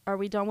 Are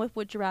we done with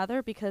Would You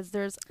Rather? Because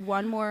there's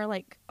one more.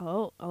 Like,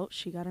 oh,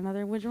 she got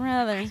another Would You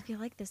Rather. I feel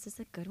like this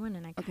is a good one,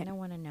 and I kind of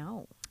want to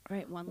know. All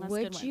right, one last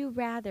good Would one. you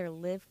rather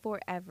live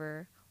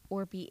forever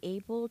or be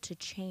able to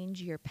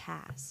change your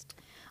past?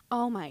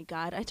 Oh my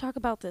God, I talk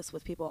about this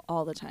with people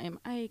all the time.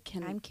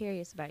 I'm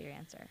curious about your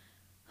answer.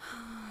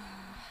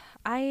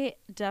 I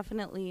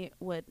definitely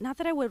would. Not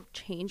that I would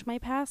change my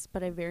past,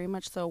 but I very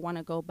much so want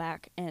to go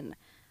back, and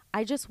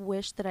I just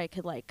wish that I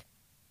could like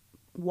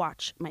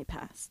watch my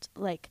past,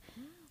 like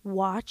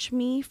watch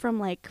me from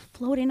like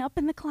floating up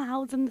in the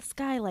clouds in the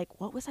sky.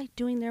 Like, what was I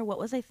doing there? What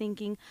was I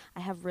thinking?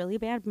 I have really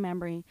bad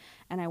memory,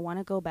 and I want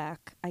to go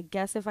back. I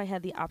guess if I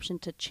had the option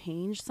to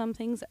change some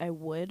things, I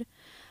would.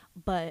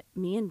 But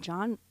me and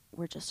John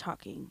were just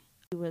talking.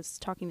 He was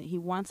talking that he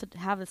wants to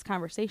have this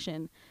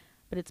conversation,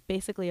 but it's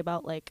basically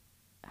about like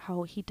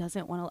how he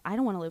doesn't want to. I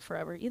don't want to live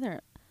forever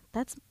either.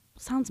 That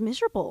sounds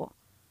miserable.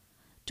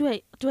 Do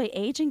I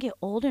age and get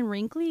old and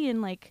wrinkly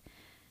and like,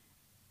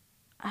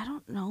 I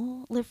don't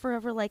know, live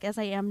forever like as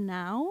I am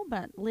now,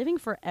 but living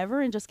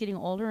forever and just getting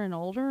older and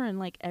older and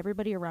like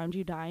everybody around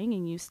you dying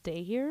and you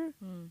stay here?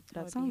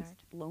 That would be sounds hard.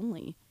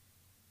 lonely.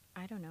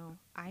 I don't know.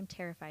 I'm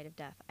terrified of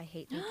death. I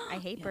hate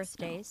Yes,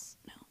 birthdays.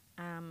 No.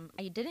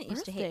 I didn't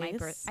used to hate my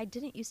Birthdays? I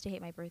didn't used to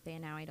hate my birthday,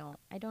 and now I don't.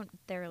 I don't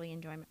thoroughly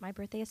enjoy my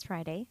birthday is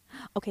Friday.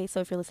 Okay, so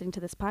if you're listening to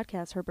this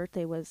podcast, her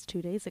birthday was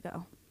 2 days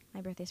ago.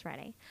 My birthday's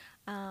Friday,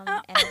 and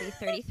I'll be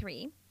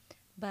 33.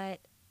 But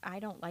I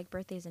don't like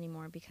birthdays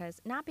anymore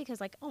not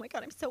because like, oh my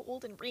God, I'm so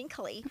old and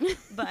wrinkly,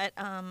 but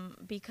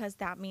because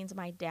that means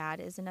my dad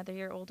is another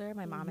year older,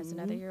 my mom is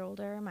another year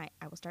older.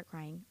 I will start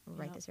crying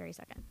right this very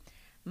second.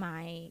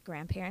 My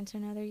grandparents are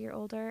another year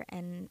older,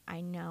 and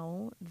I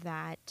know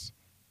that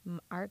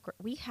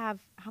we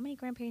have, how many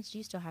grandparents do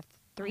you still have?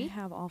 3? I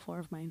have all 4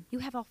 of mine. You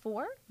have all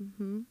 4?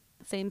 Mm-hmm.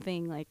 Same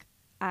thing. Like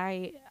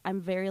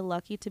I'm very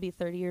lucky to be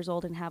 30 years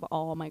old and have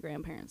all my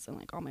grandparents and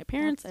like all my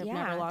parents. I've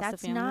never lost a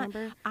family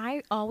member.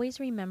 I always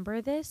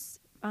remember this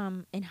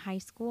in high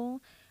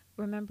school.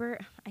 Remember,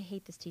 I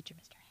hate this teacher,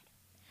 Mr.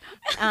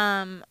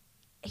 Hatter.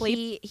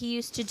 He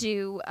used to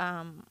do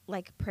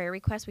like prayer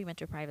requests. We went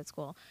to a private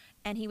school,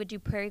 and he would do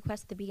prayer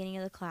requests at the beginning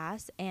of the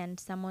class. And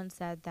someone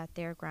said that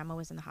their grandma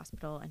was in the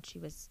hospital and she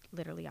was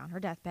literally on her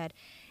deathbed.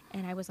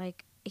 And I was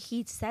like,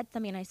 he said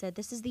something, and I said,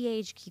 "This is the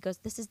age." He goes,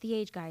 "This is the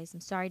age, guys. I'm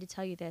sorry to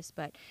tell you this,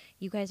 but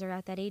you guys are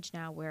at that age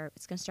now where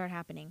it's gonna start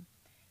happening.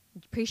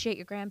 Appreciate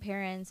your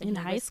grandparents." And In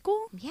high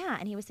school? Yeah,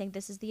 and he was saying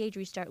this is the age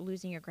where you start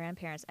losing your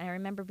grandparents. And I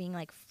remember being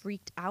like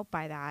freaked out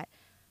by that.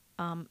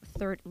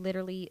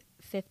 Literally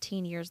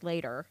 15 years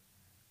later,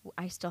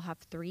 I still have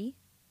 3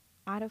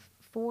 out of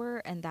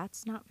 4, and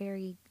that's not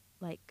very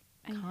like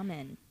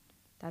common.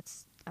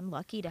 I'm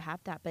lucky to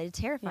have that, but it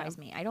terrifies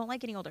me. I don't like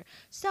getting older.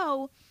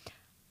 So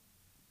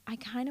I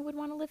kind of would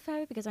want to live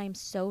forever because I am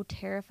so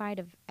terrified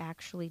of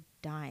actually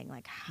dying,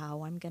 like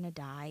how I'm gonna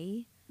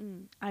die.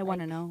 I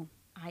want to Like, know.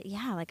 I'm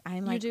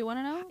You like, do want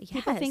to know?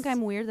 People think yes.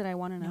 I'm weird that I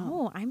want to know.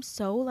 no, I'm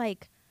so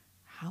like,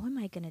 how am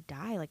I gonna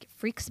die? Like it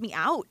freaks me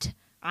out.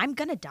 I'm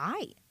gonna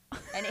die.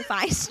 And if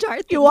I start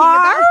thinking You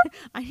are? about it,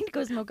 I need to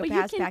go smoke a But you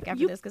pass can- pack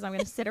after you- this because I'm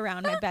gonna sit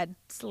around my bed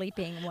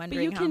sleeping, But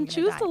wondering you how can I'm gonna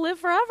choose die. to live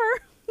forever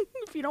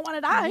if you don't want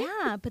to die.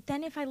 Yeah, but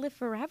then if I live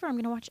forever, I'm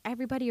gonna watch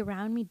everybody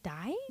around me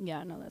die.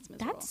 Yeah, no, that's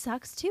miserable. That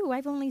sucks too.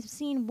 I've only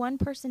seen one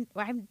person.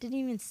 I didn't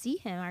even see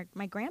him.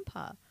 My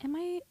grandpa. Am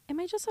I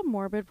just a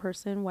morbid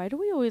person? Why do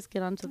we always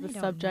get onto I the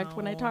don't subject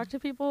when I know. talk to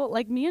people?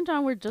 Like me and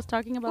John were just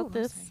talking about Oh, I'm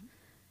this sorry.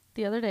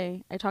 the other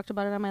day. I talked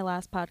about it on my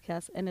last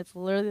podcast, and it's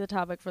literally the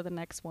topic for the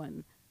next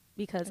one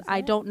because Is I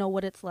it? don't know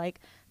what it's like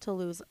to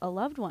lose a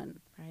loved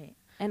one. Right.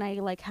 And I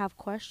like have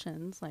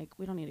questions. Like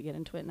we don't need to get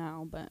into it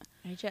now, but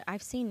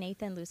I've seen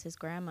Nathan lose his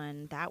grandma,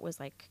 and that was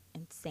like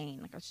insane.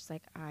 Like I was just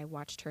like, I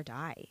watched her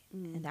die,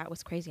 and that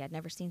was crazy. I'd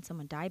never seen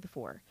someone die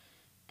before,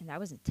 and that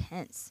was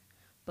intense.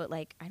 But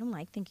like, I don't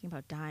like thinking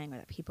about dying or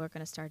that people are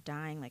going to start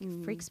dying. Like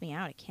it freaks me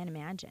out. I can't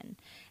imagine.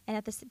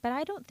 And but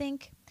I don't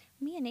think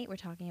me and Nate were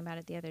talking about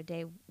it the other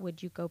day.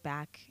 Would you go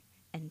back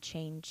and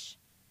change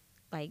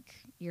like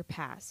your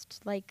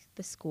past, like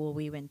the school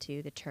we went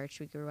to, the church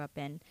we grew up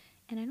in?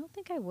 And I don't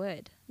think I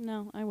would.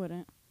 no, I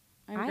wouldn't.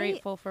 I'm I-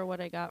 grateful for what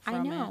I got from I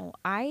know.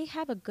 I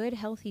have a good,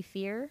 healthy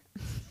fear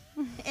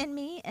in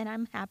me, and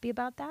I'm happy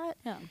about that. it.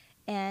 Yeah.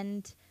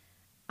 And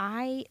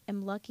I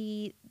am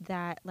lucky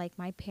that, like,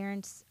 my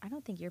parents, I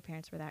don't think your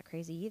parents were that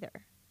crazy either.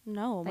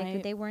 No,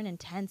 Like, they weren't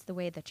intense the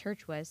way the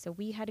church was. So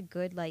we had a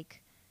good,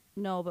 like,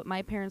 no, but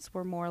my parents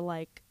were more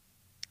like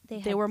they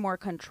had- were more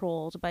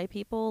controlled by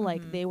people.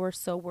 Like Mhm. they were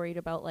so worried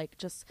about like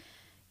just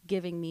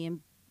giving me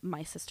and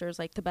my sisters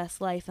like the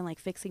best life and like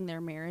fixing their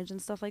marriage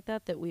and stuff like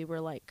that we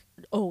were like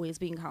always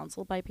being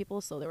counseled by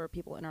people. So there were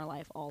people in our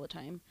life all the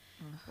time.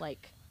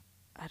 Like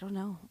I don't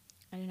know,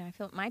 I don't know. I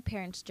feel my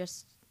parents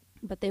just,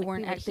 but they Like,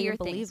 weren't we would acting hear or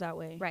believe things. that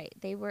way. right.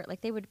 They were, like,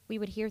 we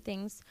would hear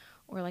things,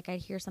 or, like, I'd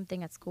hear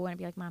something at school, and I'd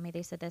be like, Mommy,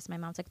 they said this. My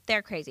mom's like,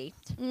 they're crazy.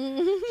 She'd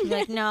be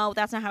like, no,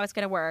 that's not how it's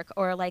going to work.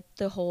 Or, like,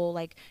 the whole,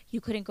 like,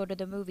 you couldn't go to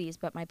the movies,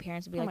 but my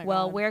parents would be Oh like, my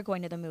well, God. we're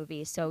going to the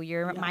movies, so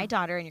you're my Yeah.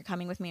 daughter, and you're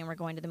coming with me, and we're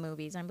going to the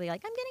movies. And I'd be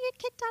like, I'm going to get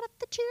kicked out of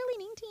the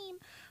cheerleading team.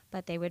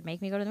 But they would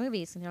make me go to the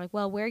movies, and they're like,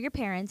 well, we're your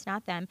parents,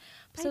 not them.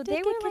 I So did they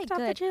get were, kicked like, off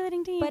good. the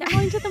cheerleading team. But I'm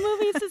going to the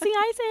movies to see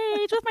Ice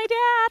Age with my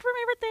dad for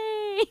my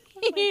birthday.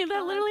 Oh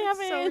that literally that's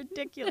happened. so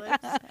ridiculous.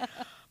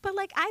 But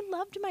like, I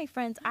loved my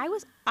friends. I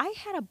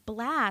had a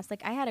blast.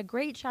 Like, I had a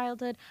great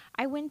childhood.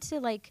 I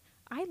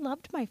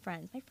loved my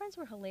friends. My friends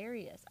were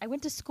hilarious. I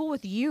went to school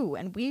with you,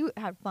 and we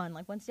had fun.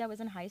 Like, once I was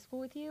in high school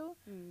with you,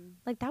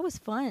 like, that was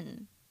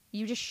fun.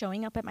 You just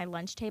showing up at my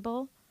lunch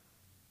table,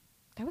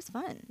 that was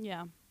fun.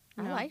 Yeah.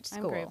 I liked I'm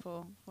school.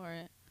 grateful for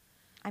it.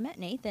 I met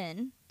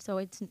Nathan, so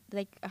it's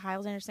like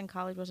Hiles Anderson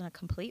College wasn't a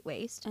complete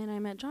waste. And I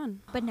met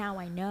John. But now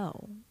I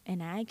know,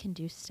 and I can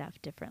do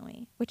stuff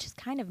differently, which is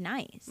kind of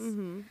nice.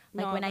 Mm-hmm.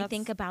 Like, when I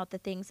think about the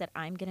things that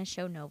I'm going to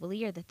show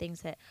Novely, or the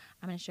things that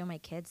I'm going to show my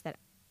kids that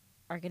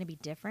are going to be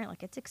different,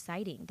 like, it's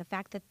exciting. The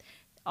fact that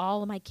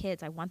all of my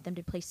kids, I want them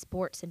to play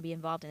sports and be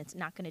involved, and it's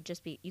not going to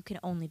just be, you can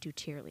only do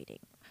cheerleading,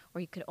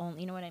 or you could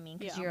only, you know what I mean?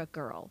 Because Yeah. you're a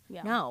girl.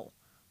 Yeah. No.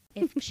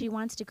 If she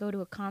wants to go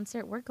to a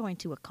concert, we're going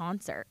to a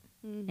concert,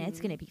 and it's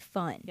going to be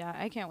fun. Mm-hmm. Yeah,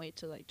 I can't wait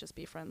to like just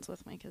be friends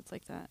with my kids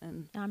like that.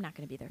 And No, I'm not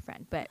going to be their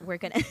friend, but we're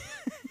going to.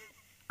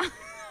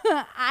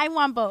 I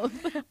want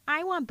both.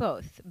 I want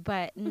both,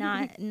 but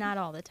not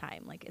all the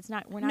time. Like, it's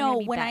not. We're not.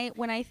 No, gonna be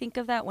when I think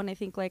of that, when I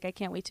think like I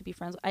can't wait to be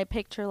friends, I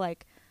picture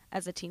like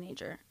as a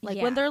teenager. Like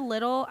Yeah. when they're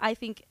little, I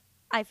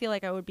feel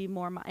like I would be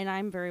more, and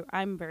I'm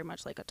very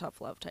much like a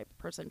tough love type of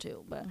person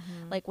too. But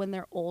like when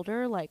they're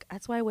older, like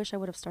that's why I wish I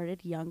would have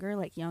started younger,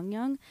 like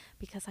young,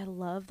 because I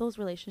love those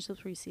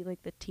relationships where you see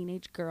like the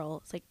teenage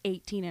girl, it's like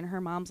 18 and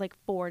her mom's like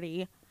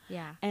 40,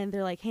 Yeah. and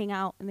they're like hang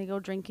out and they go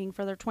drinking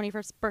for their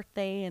 21st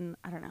birthday, and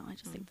I don't know, I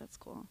just think that's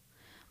cool.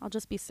 I'll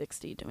just be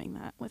 60 doing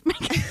that with my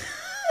kids.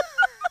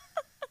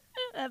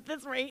 At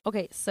this rate.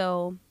 Okay,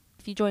 so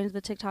if you joined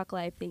the TikTok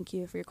live, thank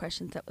you for your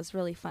questions. That was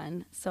really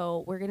fun.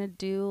 So we're going to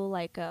do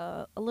like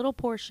a little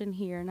portion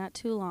here, not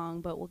too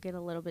long, but we'll get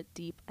a little bit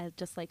deep. I'd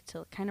just like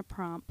to kind of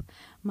prompt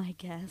my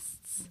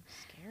guests.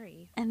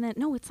 Scary. And then,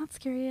 no, it's not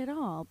scary at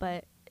all,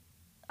 but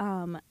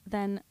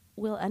then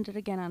we'll end it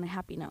again on a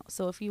happy note.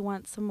 So if you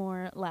want some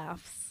more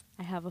laughs,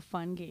 I have a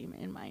fun game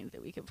in mind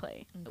that we can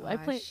play.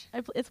 Gosh.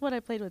 It's what I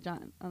played with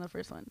John on the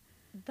first one.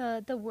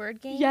 The word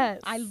game?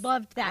 Yes. I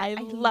loved that. I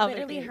love it,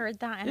 literally babe. heard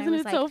that, and Isn't I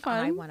was it like, so I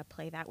fun? want to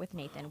play that with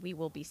Nathan. We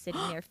will be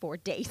sitting there for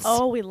days.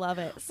 Oh, we love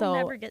it. So we'll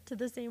never get to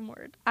the same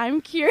word.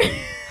 I'm curious.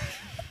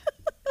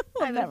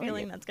 I have a never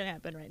feeling get- that's going to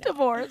happen right now.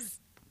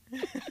 Divorce.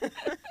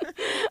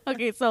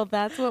 Okay, so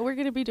that's what we're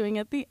going to be doing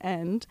at the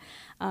end.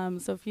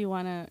 So if you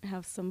want to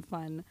have some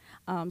fun,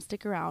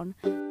 stick around.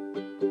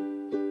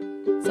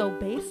 So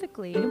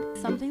basically,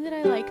 something that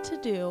I like to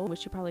do,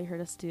 which you probably heard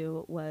us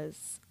do,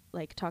 was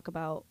like talk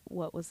about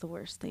what was the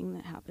worst thing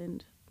that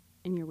happened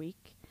in your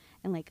week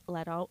and like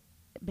let out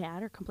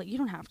bad or complete. You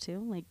don't have to.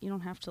 Like, you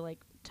don't have to, like,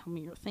 tell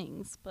me your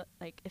things. But,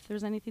 like, if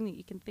there's anything that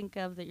you can think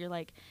of that you're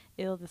like,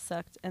 ew, this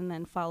sucked, and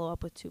then follow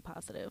up with 2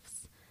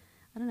 positives.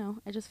 I don't know.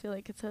 I just feel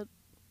like it's a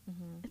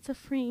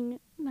freeing,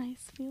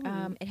 nice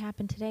feeling. It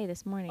happened today,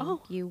 this morning.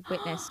 Oh. You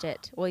witnessed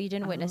it. Well, you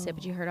didn't witness it,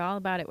 but you heard all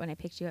about it when I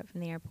picked you up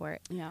from the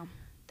airport. Yeah.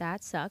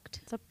 That sucked.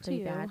 It's up to Pretty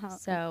you. bad.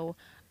 So,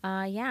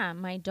 yeah,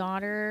 my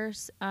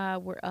daughters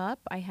were up.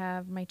 I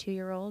have my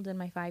 2-year-old and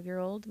my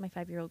 5-year-old. My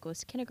 5-year-old goes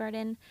to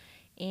kindergarten,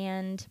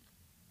 and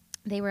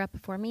they were up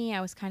before me.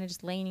 I was kind of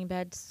just laying in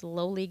bed,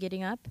 slowly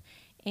getting up,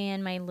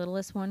 and my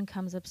littlest one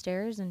comes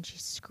upstairs, and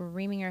she's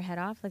screaming her head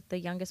off. Like, the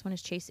youngest one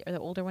is chasing, or the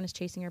older one is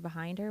chasing her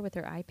behind her with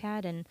her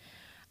iPad, and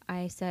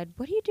I said,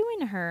 "What are you doing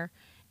to her?"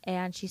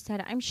 And she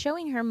said, "I'm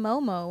showing her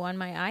Momo on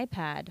my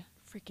iPad."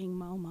 Freaking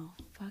Momo.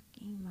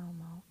 Fucking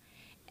Momo.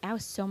 I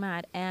was so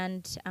mad.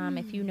 And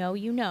if you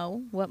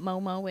know what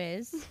Momo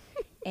is.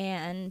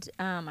 And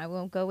I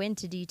won't go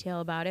into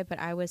detail about it, but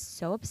I was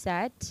so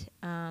upset.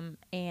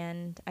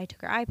 And I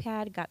took her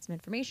iPad, got some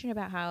information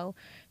about how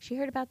she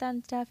heard about that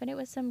and stuff. And it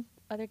was some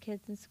other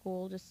kids in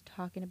school just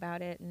talking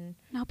about it. And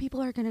Now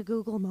people are going to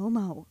Google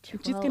Momo. It's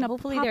just well, going to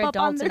hopefully pop they're up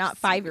on adults their and not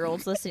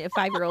 5-year-olds listening.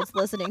 5-year-olds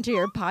listening to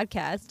your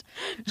podcast.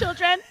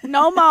 children.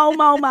 No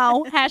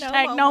Momo.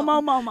 Hashtag no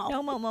Momo.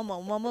 No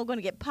Momo. Momo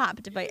gonna get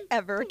popped if I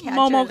ever catch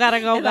Momo her. gotta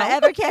go. If I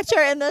ever catch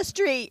her in the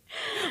street,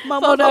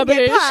 Momo Photo gonna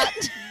get bitch.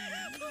 popped.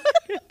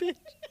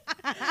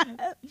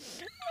 Oh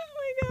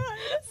my god.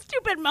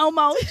 Stupid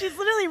Momo. She's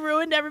literally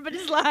ruined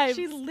everybody's lives.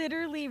 She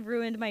literally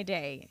ruined my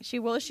day. She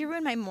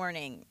ruined my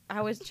morning.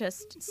 I was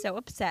just so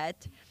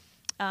upset.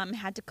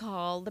 Had to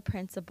call the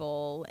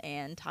principal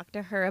and talk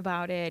to her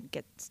about it.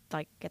 Get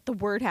the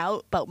word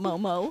out about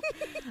Momo.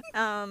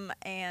 And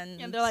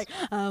they're like,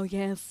 oh,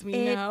 yes, we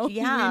know.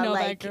 Yeah, we know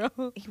like that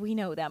girl. we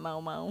know that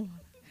Momo.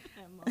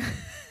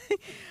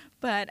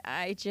 But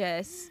I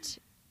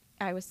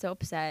was so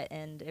upset,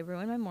 and it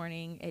ruined my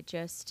morning.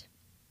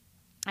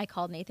 I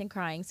called Nathan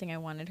crying, saying I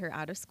wanted her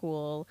out of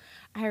school.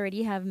 I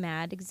already have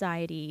mad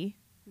anxiety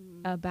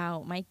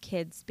about my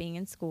kids being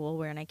in school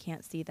when I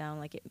can't see them.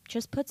 Like, it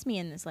just puts me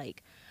in this,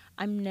 like,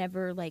 I'm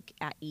never, like,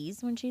 at ease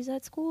when she's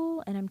at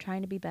school, and I'm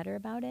trying to be better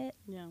about it.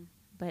 Yeah.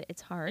 But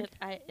it's hard.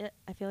 I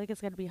feel like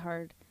it's got to be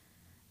hard,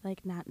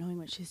 like, not knowing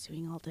what she's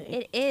doing all day.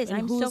 It is. And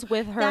I'm who's so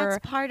with her. That's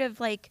part of,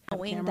 like, On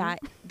knowing camera. that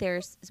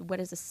there's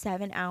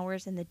 7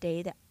 hours in the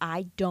day that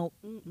I don't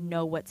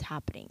know what's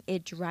happening.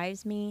 It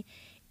drives me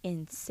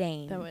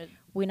insane That would-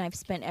 when I've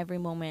spent every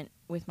moment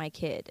with my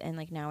kid, and,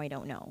 like, now I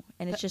don't know,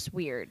 and it's just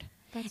weird.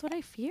 That's what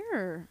I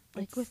fear.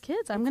 Like, It's- with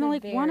kids, I'm it's going a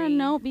to, like, want to very-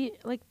 know,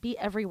 be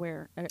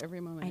everywhere at every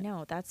moment. I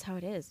know, that's how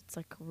it is. It's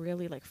like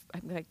really like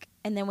I'm like,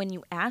 and then when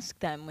you ask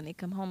them when they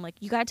come home, like,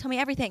 you gotta tell me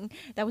everything.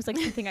 That was like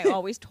something I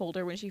always told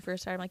her when she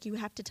first started. I'm like, you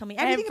have to tell me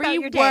everything about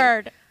your day.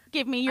 word.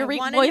 Give me your I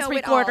wanna voice know it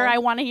recorder. all. I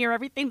want to hear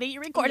everything that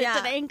you recorded Yeah.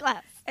 today in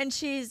class. And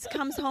she's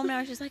comes home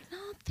now. She's like,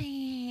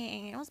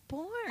 nothing. It was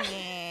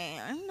boring.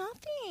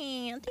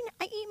 Nothing.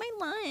 I eat my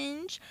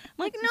lunch.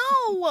 I'm like,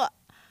 no.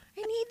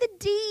 I need the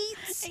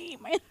deets. I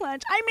ate my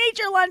lunch. I made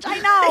your lunch. I I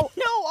know.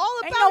 know all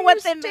I about know your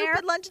what's in stupid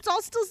there. lunch. It's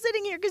all still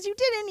sitting here because you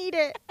didn't eat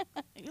it.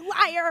 You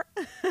liar.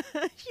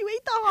 You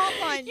ate the hot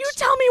lunch. You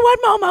tell me what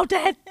Momo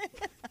did.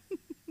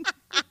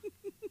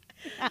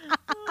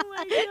 Oh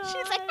my god.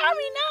 She's like,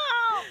 Mommy,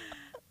 no.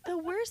 The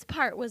worst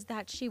part was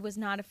that she was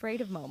not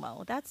afraid of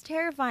Momo. That's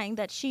terrifying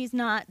that she's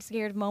not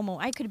scared of Momo.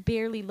 I could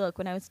barely look.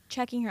 When I was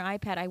checking her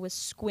iPad, I was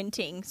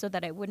squinting so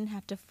that I wouldn't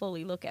have to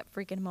fully look at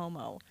freaking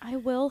Momo. I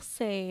will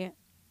say,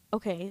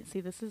 okay,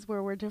 see, this is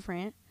where we're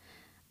different.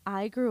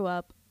 I grew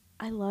up,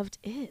 I loved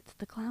It,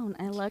 the clown.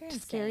 I loved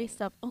scary insane.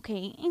 stuff.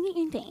 Okay,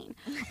 insane.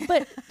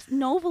 But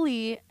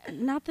Novely,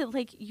 not that,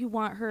 like, you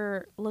want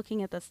her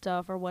looking at the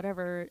stuff or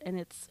whatever, and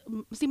it's,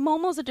 see,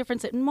 Momo's a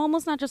difference.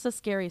 Momo's not just a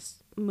scary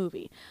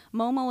movie.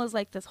 Momo is,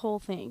 like, this whole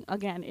thing.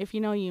 Again, if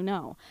you know, you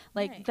know.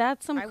 Like, Right.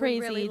 that's some I crazy,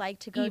 would really like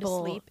to go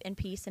evil. to sleep in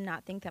peace and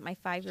not think that my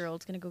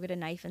 5-year-old's going to go get a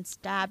knife and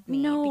stab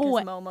me No,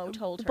 because Momo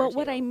told her But to.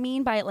 what I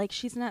mean by it, like,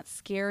 she's not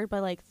scared by,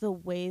 like, the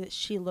way that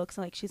she looks,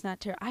 like, she's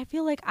not I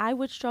feel like I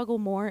would struggle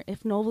more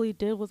if Novely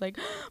did was like,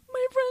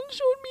 my friend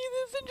showed me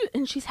this,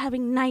 and she's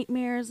having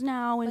nightmares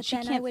now, and But she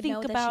then can't I would think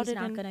know that about she's it.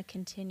 not and going to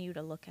continue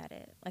to look at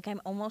it. Like, I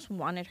almost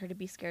wanted her to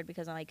be scared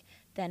because I'm like,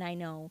 then I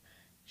know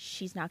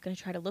she's not going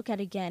to try to look at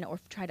it again or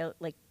try to,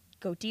 like,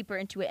 go deeper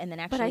into it and then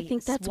actually but I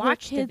think that's where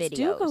watch the kids videos.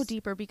 do go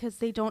deeper because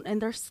they don't,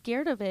 and they're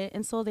scared of it,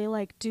 and so they,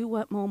 like, do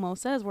what Momo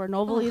says, where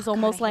Novely is God,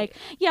 almost I like,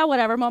 yeah,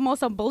 whatever, Momo's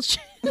some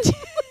bullshit.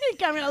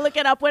 I'm going to look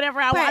it up whenever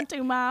I But want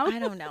to, Mom. I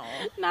don't know.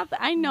 Not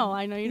that, I know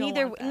you don't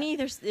neither want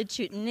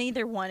that.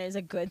 neither one is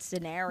a good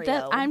scenario.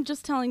 That, I'm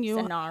just telling you.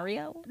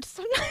 Scenario?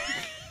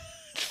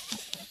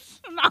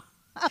 No.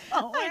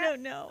 I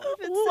don't know. If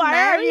it's Where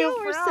are scenario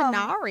you or from?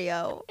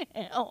 scenario.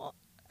 Ew.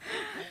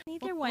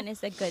 Neither one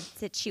is a good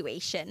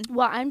situation.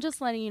 Well, I'm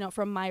just letting you know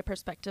from my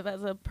perspective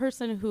as a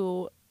person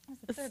who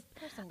As a is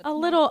third person with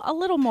a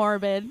little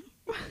morbid.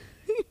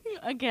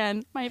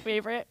 Again, my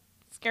favorite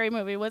scary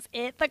movie was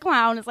It, the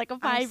clown. It's like a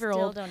 5-year-old.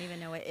 I still don't even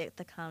know what It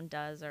the Clown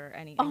does or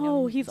any.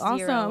 Oh, he's zero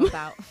awesome.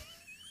 About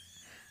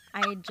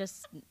I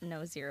just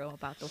know zero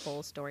about the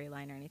whole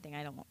storyline or anything.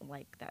 I don't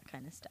like that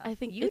kind of stuff. I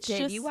think you it's did.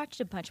 just- You watched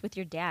a bunch with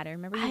your dad. I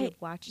remember you would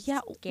watch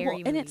scary well,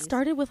 movies. and it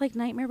started with like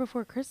Nightmare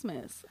Before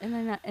Christmas,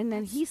 and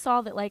then he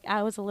saw that like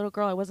I was a little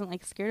girl, I wasn't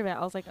like scared of it.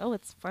 I was like, oh,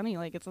 it's funny,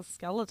 like it's a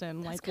skeleton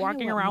That's like kinda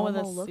walking what around with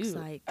a Momo looks suit.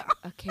 like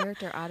a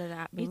character out of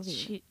that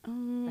movie.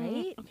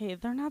 Right? Okay,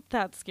 they're not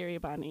that scary,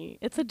 Bonnie.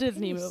 It's a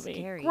Disney pretty movie.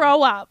 scary.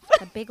 Grow up.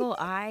 The big old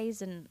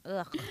eyes and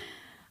ugh.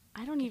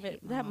 I don't even.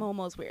 hate That Momo.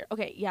 Momo's weird.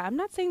 Okay, yeah, I'm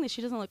not saying that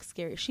she doesn't look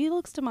scary. She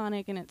looks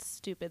demonic and it's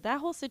stupid. That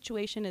whole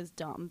situation is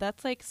dumb.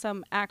 That's like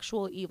some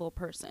actual evil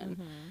person.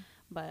 Mm-hmm.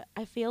 But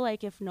I feel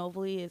like if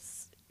Novely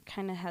is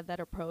kind of had that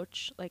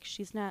approach, like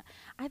she's not.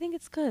 I think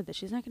it's good that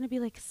she's not going to be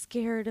like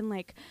scared and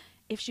like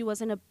if she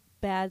was in a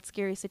bad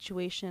scary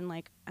situation,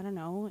 like I don't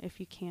know, if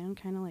you can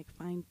kind of like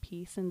find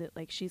peace and that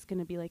like she's going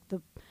to be like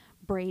the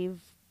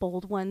brave,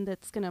 bold one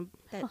that's going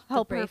to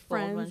help the her brave bold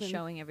friends one and-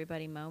 showing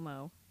everybody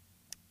Momo.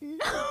 No.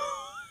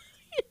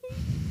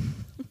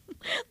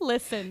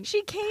 Listen,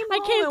 She came I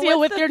home. can't and deal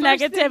what's with the your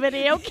first thing-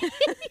 negativity, okay?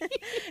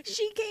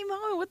 She came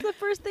home. What's the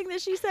first thing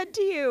that she said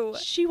to you?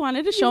 She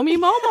wanted to show me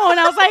Momo, and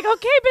I was like,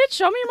 okay, bitch,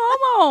 show me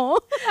Momo.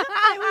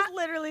 I was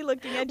literally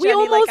looking at We Jenny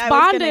almost like I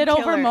was bonded gonna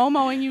kill over her.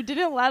 Momo, and you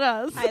didn't let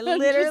us. I I'm just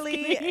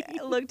literally kidding.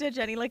 looked at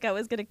Jenny like I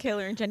was gonna kill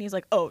her, and Jenny's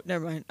like, "Oh,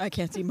 never mind. I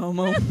can't see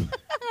Momo."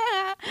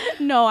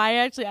 No,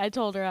 I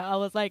told her, I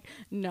was like,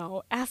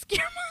 no, ask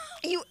your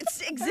mom. You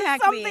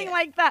exactly Something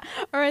like that.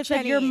 Or I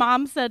said, your Jenny,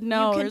 mom said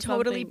no. You can or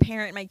totally something.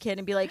 parent my kid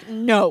and be like,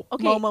 "No,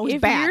 Okay, Momo's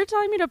if bad." you're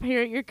telling me to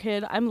parent your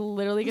kid, I'm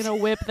literally gonna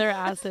whip their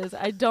asses.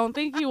 I don't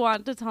think you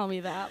want to tell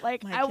me that.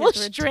 Like, My I will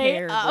kids were straight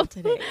terrible up.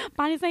 today.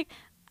 Bonnie's like,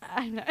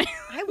 I'm not.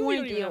 I We warned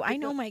don't even you. have to I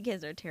know go- my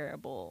kids are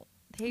terrible.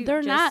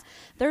 They're not.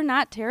 They're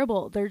not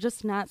terrible. They're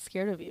just not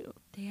scared of you.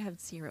 They have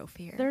zero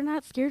fear. They're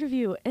not scared of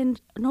you. And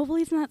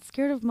Novely's not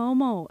scared of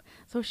Momo.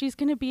 So she's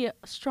going to be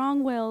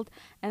strong-willed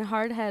and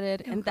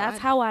hard-headed. Oh, and that's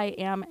God. how I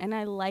am. And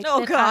I like Oh,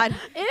 that God.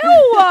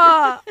 Ew!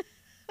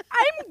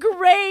 I'm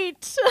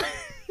great.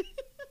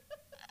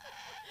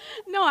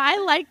 No, I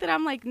like that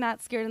I'm, like,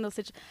 not scared in those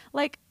situations.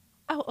 Like,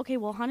 oh, okay,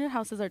 well, haunted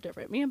houses are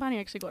different. Me and Bonnie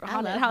actually go to I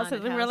haunted love houses.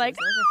 haunted And we're like,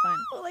 houses. Those are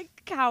fun. we'll,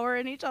 like, cower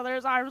in each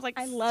other's arms, like,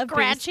 I love being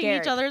scratching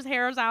each scared. other's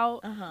hairs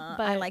out.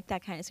 But I like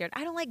that kind of scared.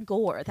 I don't like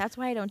gore. That's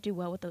why I don't do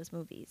well with those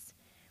movies.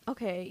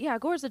 Okay, yeah,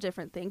 gore's a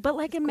different thing. But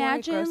like 'Cause gore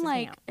imagine grosses me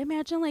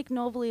like out.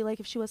 Novely, like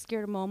if she was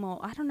scared of Momo.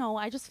 I don't know.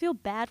 I just feel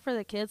bad for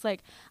the kids.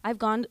 Like I've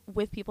gone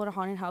with people to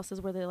haunted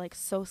houses where they're like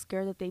so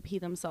scared that they pee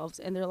themselves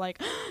and they're like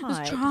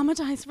just God.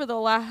 traumatized for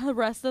the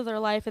rest of their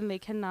life and they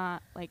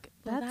cannot like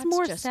Well, that's that's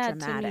more just sad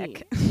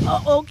dramatic. to me.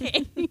 Oh,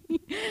 okay.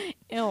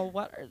 Ew,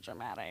 what are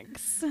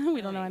dramatics?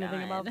 We don't know my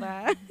anything about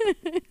God.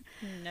 that.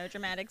 No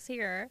dramatics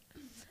here.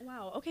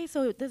 Wow. Okay,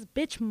 so this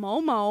bitch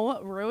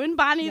Momo ruined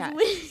Bonnie's Yeah,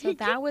 week. so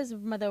that was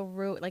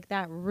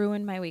that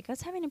ruined my week. I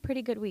was having a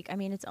pretty good week. I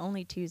mean, it's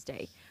only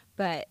Tuesday,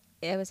 but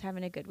I was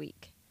having a good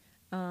week.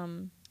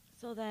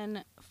 So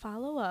then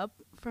follow up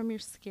from your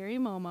scary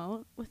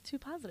Momo with 2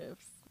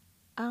 positives.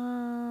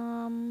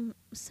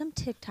 Some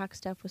TikTok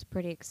stuff was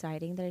pretty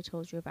exciting that I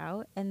told you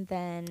about, and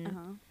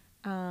then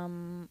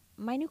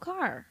my new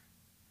car.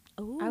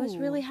 Oh, I was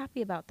really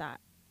happy about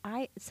that.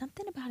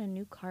 Something about a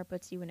new car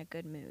puts you in a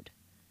good mood.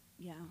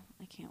 yeah.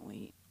 I can't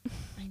wait.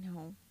 I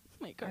know.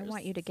 My I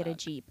want you to get a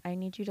Jeep. I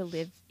need you to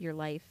live your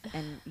life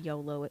and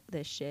YOLO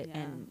this shit Yeah.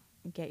 and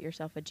get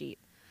yourself a Jeep.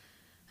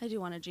 I do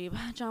want a Jeep.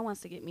 John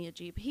wants to get me a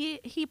Jeep.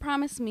 He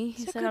promised me.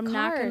 He They're said good I'm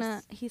not cars.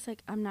 gonna. He's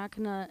like I'm not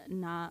gonna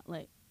not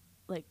like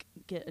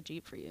get a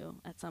Jeep for you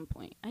at some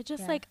point. I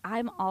just Yeah. like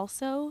I'm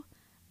also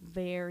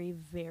very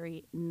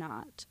very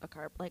not a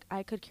car. Like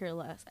I could care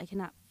less. I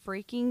cannot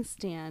freaking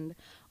stand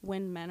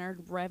when men are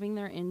revving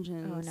their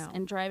engines no.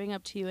 and driving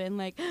up to you and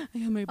like I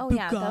have my Oh, Bugatti.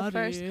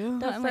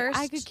 yeah, I'm like,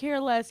 I could care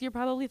less. You're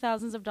probably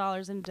thousands of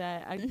dollars in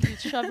debt. I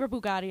shove your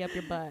Bugatti up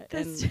your butt.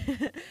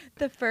 And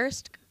The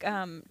first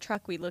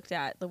truck we looked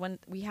at, the one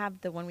we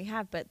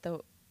have, but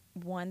the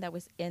one that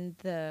was in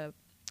the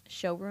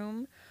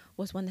showroom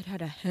was one that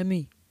had a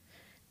Hemi.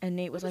 And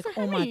Nate was What like, is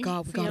a "Oh my Hemi?"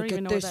 God, we See, I gotta don't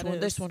even get know this what that one.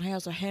 This is. one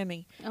has a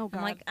Hemi." oh god,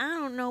 I'm like, I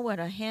don't know what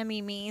a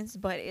Hemi means,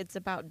 but it's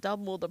about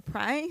double the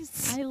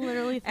price. I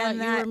literally thought And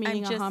you that were I'm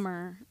meaning a just-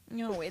 Hummer.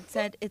 No, it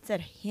said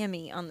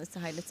Hemi on the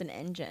side. It's an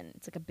engine.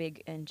 It's like a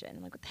big engine.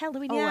 I'm like, what the hell do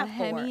we need Oh, a that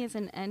Hemi for? is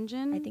an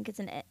engine. I think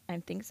it's I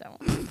think so.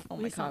 Oh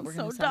We my God, sound we're so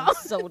gonna sound dumb.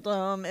 so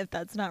dumb if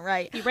that's not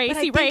right. Erase, But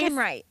I think erase. I'm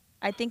right.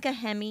 I think a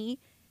Hemi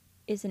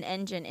is an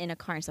engine in a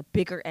car. It's a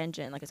bigger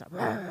engine, like it's a.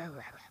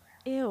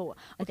 Ew.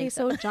 I Okay, think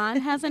so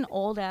John has an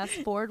old ass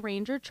Ford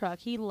Ranger truck.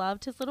 He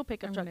loved his little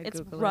pickup I'm truck. gonna It's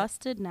Google it.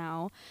 rusted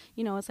now.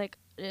 You know, it's like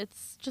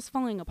it's just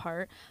falling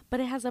apart. But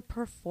it has a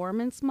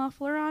performance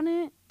muffler on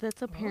it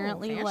that's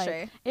apparently like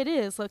fancy. it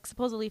is like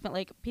supposedly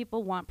like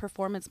people want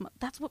performance.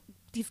 That's what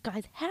these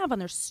guys have on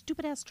their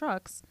stupid ass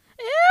trucks.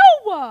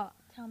 Ew!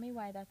 Tell me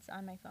why that's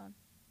on my phone.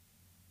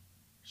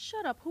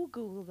 Shut up. Who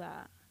Googled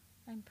that?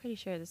 I'm pretty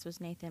sure this was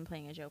Nathan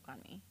playing a joke on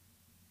me.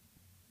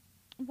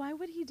 Why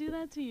would he do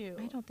that to you?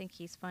 I don't think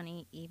he's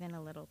funny even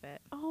a little bit.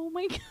 Oh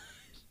my god.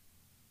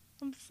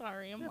 I'm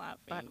sorry, I'm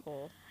laughing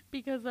Butthole.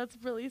 because that's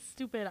really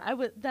stupid.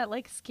 That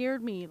like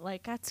scared me.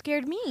 Like That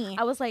scared me.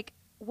 I was like,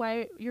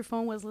 why your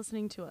phone was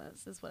listening to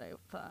us is what I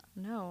thought.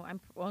 No,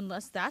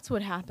 unless that's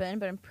what happened,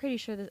 but I'm pretty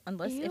sure that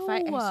unless if I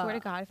Ew. swear to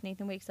God, if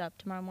Nathan wakes up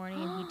tomorrow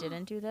morning and he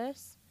didn't do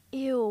this,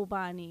 Ew,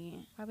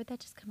 Bonnie. why would that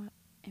just come up?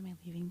 Am I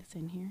leaving this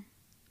in here?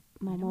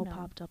 don't Momo know.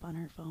 popped up on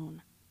her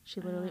phone. She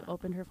literally Ah.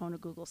 opened her phone to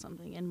Google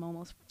something, and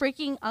Momo's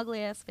freaking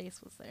ugly ass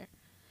face was there.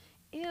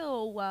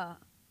 Ew.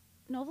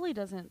 Novely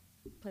doesn't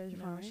play with your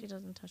phone. No, Right? she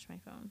doesn't touch my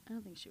phone. I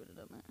don't think she would have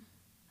done that.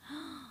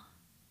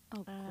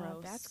 Oh,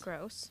 gross. That's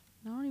gross.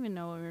 I don't even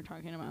know what we were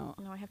talking about.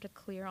 No, I have to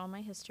clear all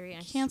my history.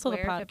 And Cancel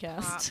the I swear if podcast.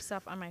 it pops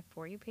up on my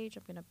For You page,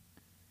 I'm gonna.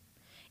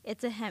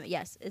 It's a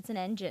yes, it's an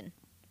engine.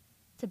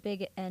 It's a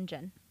big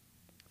engine.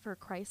 For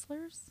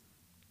Chryslers?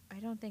 I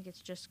don't think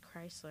it's just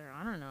Chrysler.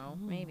 I don't know.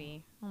 Oh.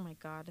 Maybe. Oh my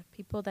God.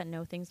 People that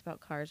know things about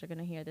cars are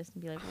gonna hear this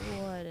and be like,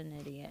 "What an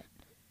idiot."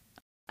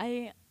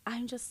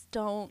 I just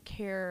don't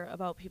care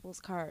about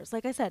people's cars.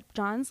 Like I said,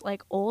 John's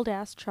like old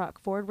ass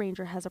truck, Ford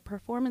Ranger, has a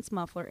performance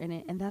muffler in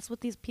it, and that's what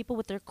these people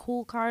with their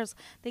cool cars,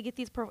 they get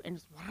these and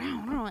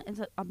it's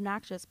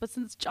obnoxious. But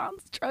since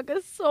John's truck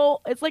is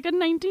it's like a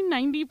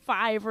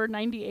 1995 or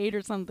 98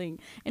 or something,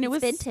 and it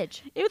was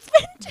vintage. It was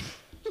vintage.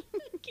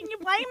 Can you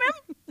blame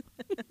him?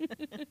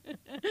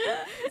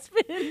 It's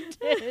vintage.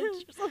 You're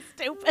so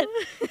stupid.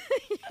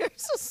 You're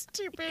so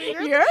stupid.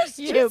 You're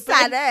stupid. You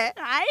said it.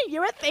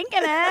 You were thinking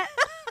it.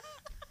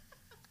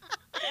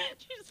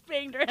 She just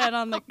banged her head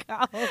on the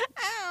couch.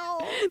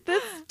 Ow.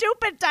 This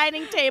stupid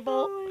dining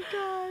table. Oh my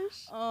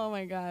gosh. Oh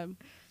my God.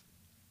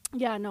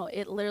 Yeah, no,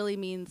 it literally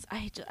means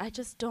I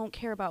just don't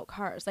care about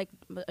cars. Like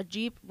a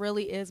Jeep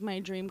really is my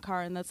dream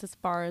car, and that's as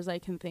far as I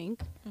can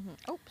think.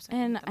 Mm-hmm. Oops.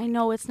 And I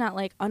know it's not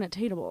like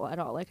unattainable at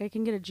all. Like I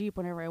can get a Jeep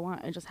whenever I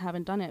want. I just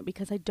haven't done it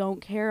because I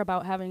don't care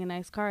about having a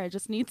nice car. I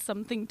just need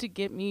something to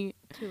get me,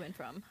 to and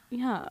from.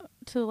 yeah,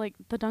 to like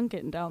the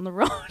Dunkin' down the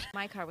road.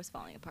 My car was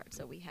falling apart,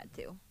 so we had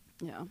to.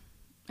 Yeah.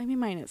 I mean,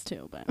 mine is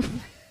too, but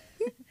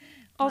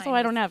also Mine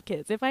I don't is- have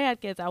kids. If I had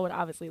kids, I would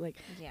obviously like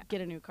Yeah.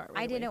 get a new car. Right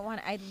I away. didn't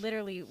want.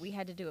 We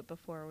had to do it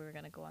before we were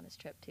gonna go on this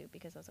trip too,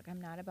 because I was like, I'm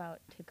not about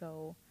to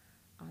go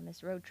on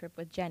this road trip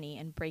with Jenny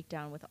and break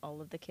down with all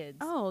of the kids.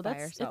 Oh, by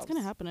it's ourselves.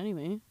 gonna happen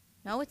anyway.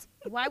 No, it's.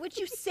 Why would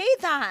you say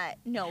that?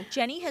 No,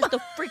 Jenny has the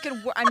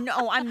freaking.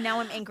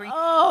 I'm angry.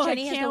 Oh,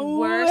 Jenny I has the can't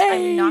worst. I'm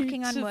wait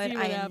knocking to on see wood.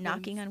 what I am happens.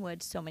 knocking on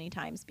wood so many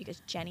times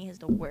because Jenny has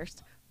the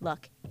worst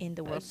luck in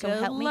the world. So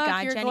Good help me luck.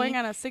 God, You're Jenny. going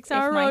on a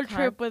 6-hour my road car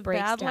trip with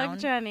breaks bad luck, down-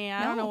 Jenny.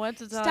 I don't know No, what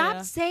to tell Stop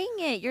you. saying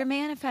it. You're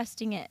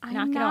manifesting it. I'm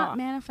Knock it not off.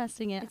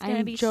 manifesting it. It's gonna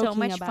I'm be so joking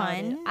much about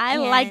fun, it. I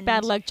like bad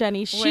and luck, Jenny.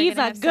 We're She's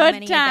gonna a have so good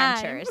many time.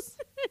 adventures.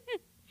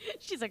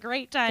 She's a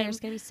great time. There's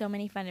gonna be so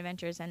many fun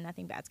adventures, and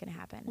nothing bad's gonna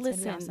happen. It's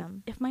Listen, gonna be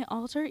awesome. if my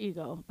alter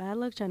ego, Bad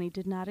Luck Jenny,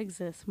 did not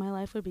exist, my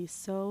life would be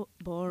so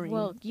boring.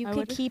 Well, you I could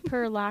would- keep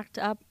her locked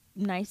up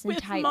nice and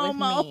With tight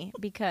Momo. with me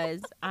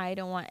because I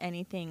don't want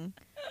anything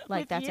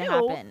like With that to you?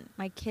 happen.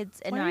 My kids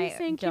and Why are I you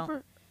saying don't. keep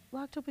her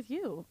locked up with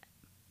you?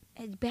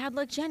 It's bad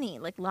luck, Jenny.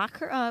 Like lock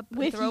her up and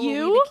With throw away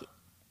you? the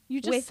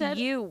You just with said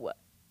you.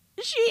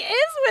 she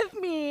is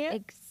with me.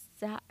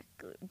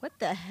 Exactly. What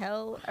the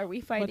hell are we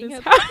What fighting is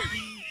about?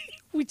 happening?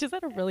 We just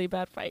had a really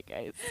bad fight,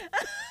 guys.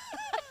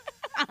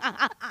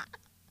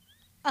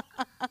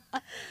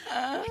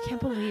 I can't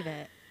believe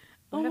it.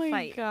 What oh a my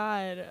fight.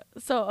 god.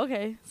 So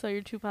okay, so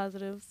your two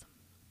positives.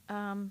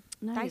 I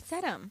Nice.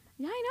 said them.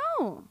 Yeah, I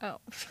know. Oh.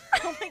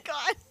 Oh my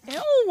god.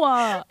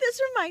 Ew.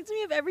 This reminds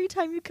me of every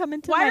time you come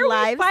into Why my are we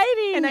lives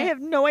fighting? and I have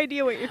no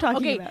idea what you're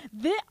talking Okay.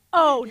 about.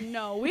 Oh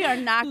no, we are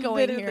not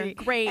going Literally here.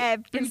 Great.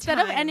 every Instead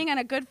of time. ending on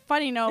a good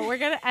funny note, we're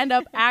gonna end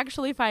up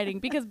actually fighting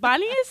because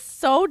Bonnie is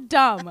so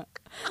dumb.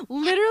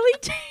 Literally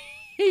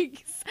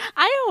takes.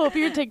 I hope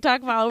your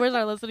TikTok followers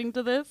are listening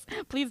to this.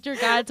 Please, dear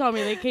God, tell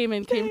me they came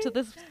to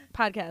this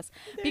podcast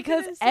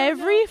because gonna say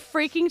every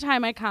freaking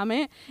time I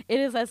comment, it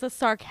is as a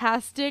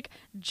sarcastic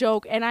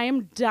joke, and I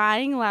am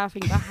dying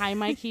laughing behind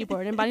my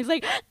keyboard. And Bonnie's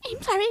like,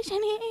 "I'm sorry,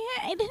 Jenny,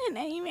 I didn't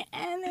even,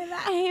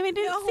 I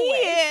didn't No see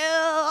way. you."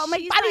 I'm like,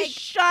 She's Bonnie, like-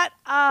 shut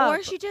up.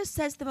 Or she just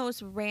says the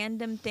most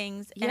random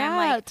things, and yeah, I'm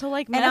like, to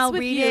like and mess I'll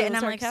with read you it, and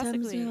I'm like,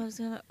 sarcastically.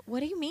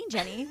 what do you mean,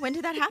 Jenny? When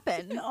did that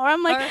happen? Or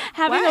I'm like Or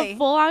having why? a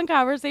full-on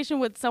conversation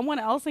with someone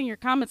else in your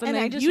comments, and And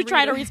I then just you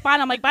try read to it.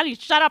 respond. I'm like, Buddy,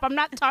 shut up! I'm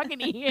not talking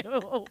to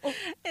you.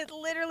 It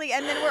literally,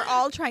 and then we're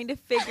all trying to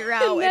figure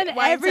out. And then it winds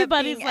up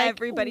everybody's being like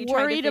everybody trying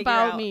to worried figure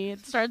about out. me.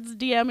 It starts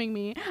DMing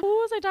me. Who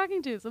was I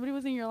talking to? Somebody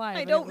was in your live.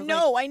 I and it don't was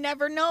know. like- I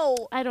never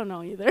know. I don't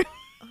know either.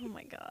 Oh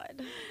my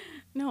god.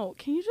 No,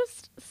 can you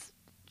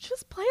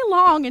just play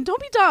along and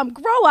don't be dumb?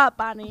 Grow up,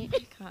 Bonnie.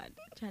 God,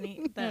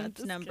 Jenny, that's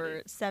Just number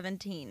kidding.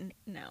 17.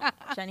 No,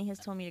 Jenny has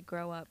told me to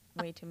grow up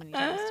way too many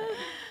times today.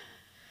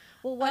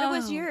 Well, what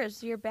was Oh.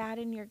 yours? You're bad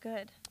and you're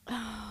good.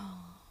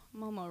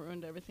 Momo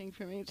ruined everything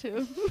for me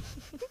too.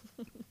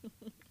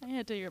 I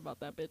had to hear about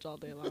that bitch all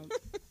day long.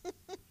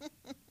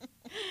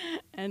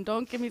 And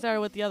don't get me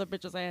started with the other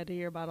bitches I had to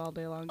hear about all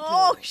day long too.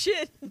 Oh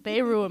shit!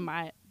 They ruined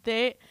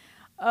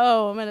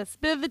I'm gonna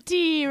spill the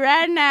tea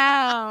right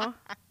now.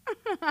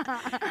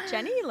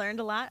 Jenny learned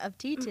a lot of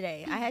tea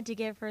today. I had to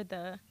give her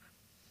the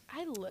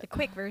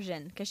quick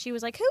version because she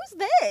was like, "Who's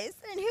this?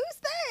 And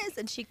who's this?"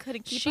 And she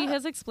couldn't keep up. She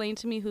has explained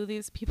to me who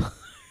these people are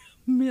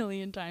a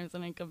million times,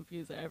 and I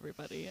confuse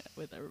everybody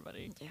with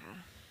everybody. Yeah.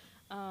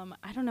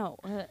 I don't know.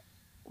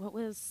 What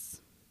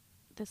was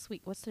this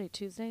week? What's today?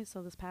 Tuesday?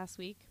 So this past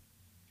week.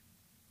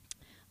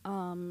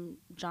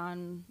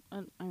 John,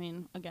 I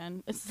mean,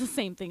 again, it's the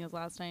same thing as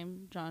last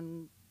time.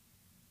 John's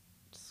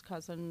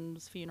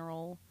cousin's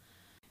funeral.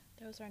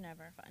 Those are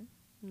never fun.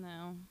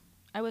 No.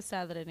 I was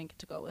sad that I didn't get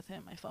to go with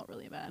him. I felt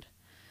really bad.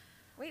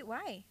 Wait,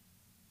 why?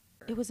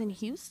 It was in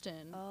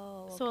Houston.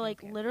 Oh, So,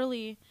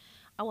 literally,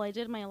 I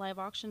did my live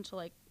auction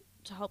to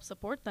help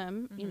support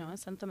them. You know, I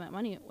sent them that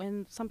money.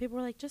 When some people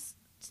were like, just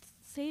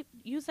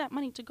use that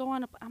money to go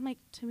on. I'm like,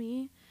 to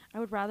me, I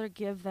would rather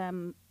give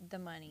them the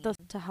money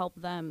to help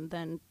them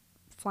than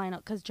flying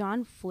out. Because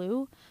John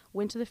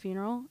went to the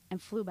funeral,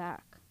 and flew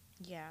back.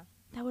 Yeah.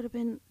 That would have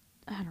been,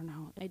 I don't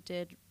know. I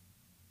did,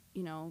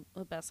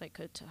 the best I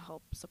could to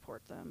help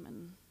support them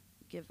and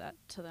give that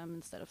to them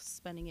instead of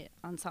spending it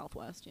on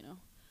Southwest,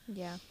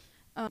 Yeah.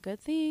 Good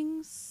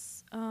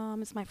things.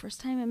 It's my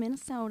first time in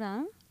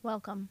Minnesota.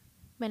 Welcome.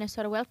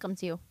 Minnesota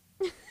welcomes you.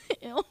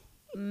 Ew.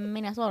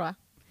 Minnesota.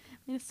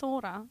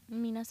 Minnesota.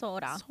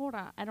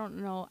 Minnesota. I don't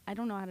know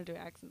how to do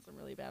accents. I'm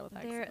really bad with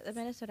accents. The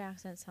Minnesota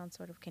accent sounds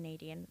sort of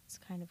Canadian. It's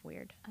kind of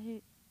weird.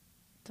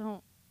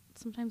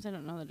 Sometimes I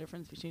don't know the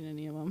difference between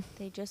any of them.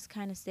 They just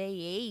kind of say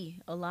 "yay"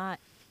 a lot.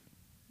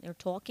 They're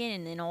talking,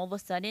 and then all of a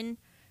sudden,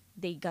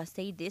 they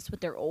say this with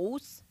their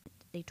O's.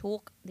 They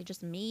talk. They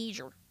just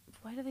major.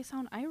 Why do they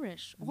sound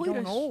Irish? I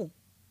don't know.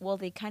 Well,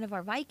 they kind of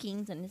are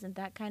Vikings, and isn't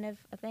that kind of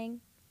a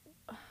thing?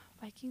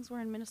 Vikings were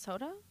in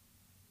Minnesota?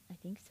 I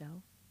think so.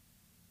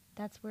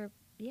 That's where,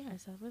 yeah.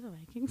 Is that where the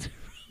Vikings are?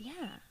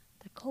 Yeah.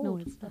 The cold. No,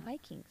 it's the not.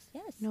 Vikings.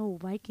 Yes. No,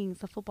 Vikings,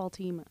 the football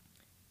team.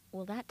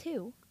 Well, that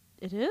too.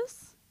 It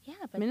is? Yeah.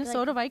 But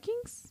Minnesota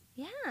Vikings?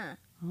 Yeah.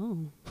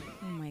 Oh.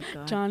 Oh, my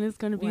God. John is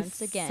going to be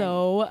Once again,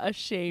 so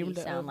ashamed We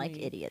sound of like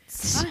me.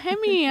 idiots. A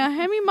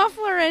Hemi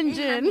muffler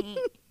engine.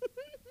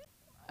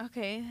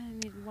 Okay, I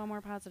need one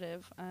more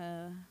positive.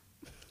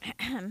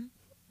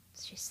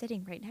 She's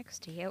sitting right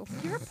next to you.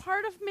 You're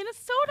part of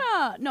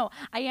Minnesota. No,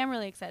 I am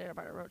really excited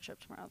about a road trip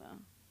tomorrow,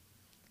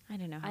 though. I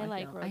don't know how I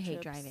like feel. road I trips.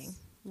 hate driving.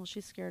 Well,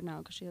 she's scared now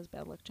because she has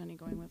bad luck Jenny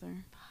going with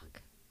her.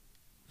 Fuck.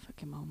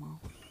 Fucking Momo.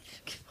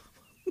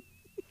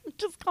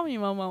 Just call me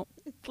Momo,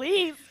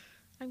 please.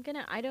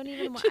 I don't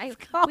even want. Just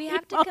call We me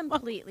have to Momo.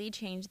 completely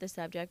change the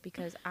subject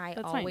because I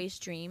That's fine. always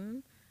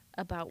dream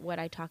about what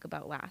I talk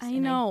about last. I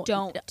and know. I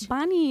don't.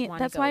 Bonnie, wanna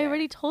that's go why I there.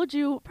 already told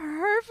you.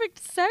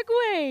 Perfect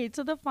segue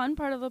to the fun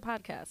part of the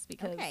podcast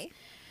because Okay.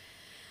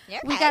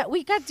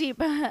 we got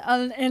deep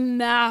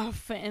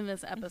enough in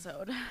this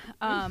episode.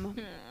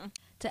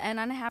 To end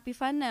on a happy,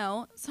 fun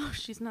note. So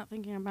she's not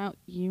thinking about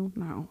you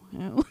now.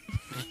 No one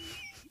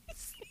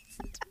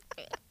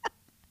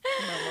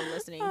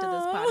listening to this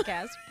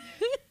podcast.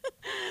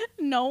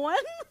 No one?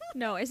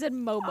 No, I said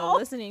Momo Oh.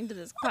 listening to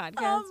this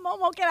podcast.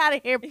 Momo, get out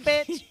of here,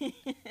 bitch.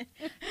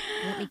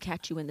 Let me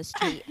catch you in the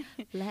street.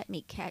 Let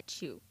me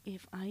catch you.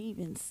 If I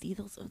even see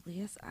those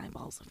ugliest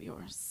eyeballs of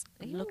yours,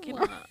 Ew. looking.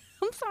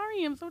 I'm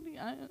sorry. I'm so.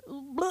 Fun,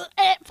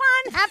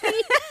 happy.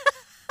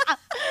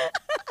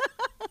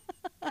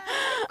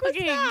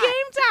 Okay,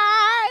 game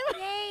time.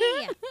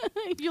 Yay!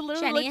 You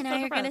literally Jenny looked and so I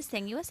are going to depressed.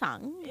 sing you a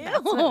song. Ew.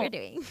 That's what we're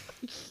doing.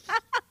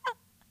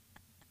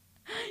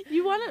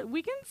 You wanna?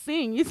 We can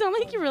sing. You sound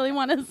like you really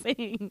want to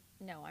sing.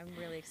 No, I'm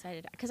really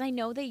excited because I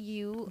know that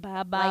you Ba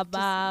like ba to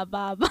ba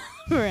ba ba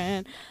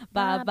Bran.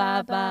 Ba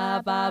ba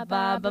ba ba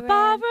ba ba ba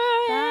Barbara.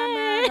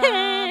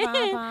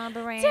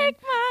 Bran. Take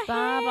my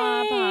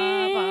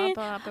hand.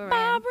 Barbara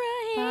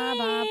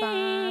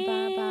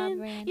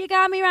hand. You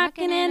got me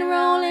rocking and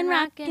rolling,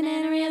 rocking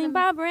and reeling,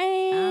 Barbara.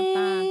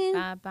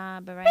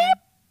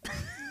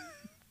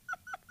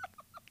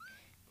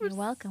 You're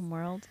welcome,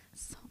 world.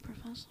 So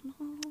professional.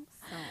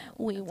 So,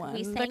 We that's what won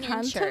we the sang in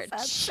contest church.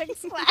 at Six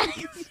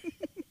Flags.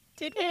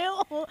 Did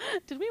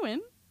we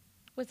win?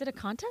 Was it a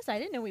contest? I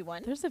didn't know we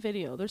won. There's a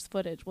video. There's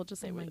footage. We'll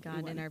just say Oh my we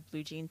God, won. in our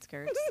blue jean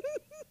skirts.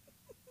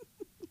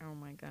 Oh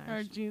my gosh.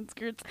 Our jean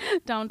skirts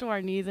down to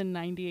our knees in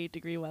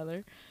 98-degree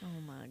weather.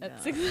 Oh my God.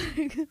 At Six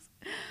Flags.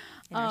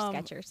 In our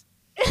Skechers.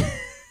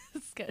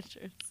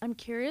 Skechers. I'm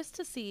curious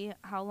to see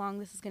how long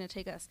this is going to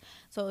take us.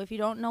 So if you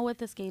don't know what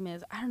this game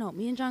is, I don't know.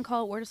 Me and John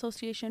call it word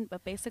association,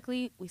 but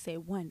basically we say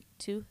 1,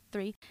 2,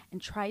 3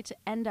 and try to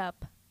end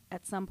up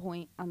at some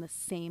point on the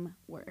same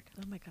word.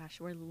 Oh my gosh,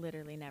 we're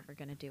literally never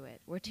going to do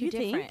it. We're too You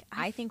think? different.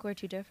 I think we're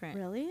too different.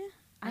 Really?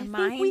 Our I think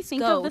we minds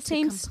think go of the to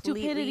same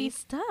completely- stupidity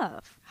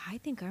stuff. I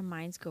think our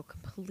minds go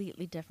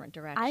completely different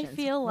directions.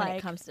 feel when like-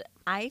 it comes to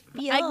I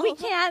feel Like we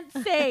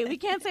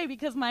can't say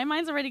because my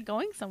mind's already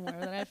going somewhere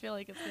that I feel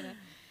like it's gonna.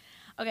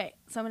 Okay,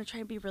 so I'm gonna try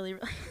and be really.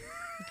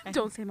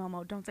 Don't say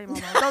Momo. Don't say Momo.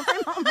 Don't say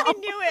Momo. I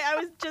knew it. I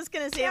was just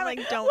gonna say. I'm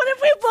like, don't. What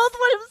if we both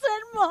would have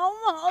said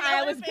Momo?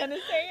 I was gonna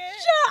say it.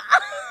 Shut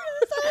up.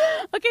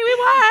 Okay, we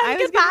won. I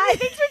was Goodbye. gonna-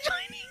 Thanks for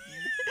joining.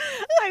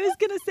 I was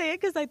gonna say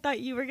it because I thought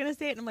you were gonna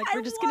say it, and I'm like,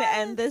 we're just gonna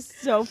end this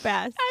so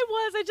fast.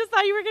 I just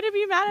thought you were gonna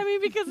be mad at me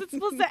because it's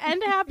supposed to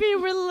end happy.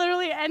 We're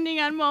literally ending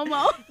on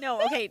Momo.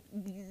 No, okay.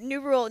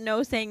 New rule: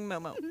 no saying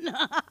Momo.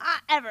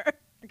 Ever.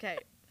 Okay.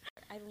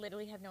 I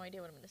literally have no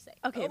idea what I'm gonna say.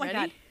 Okay, oh my ready?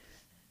 God.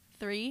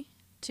 3,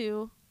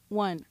 2,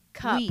 1.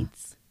 Cup.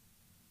 Weeds.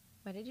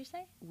 What did you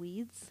say?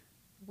 Weeds.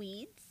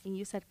 Weeds. And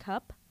you said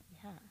cup.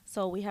 Yeah.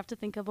 So we have to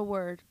think of a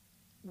word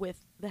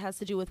that has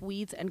to do with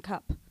weeds and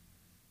cup.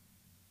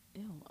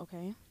 Ew.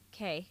 Okay.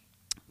 Okay.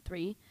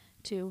 3,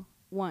 2,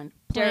 1.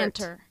 Dirt.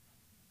 Planter.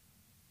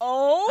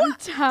 Oh I'm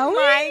telling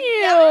my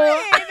you.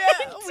 God.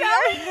 We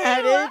are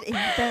headed in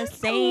the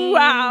same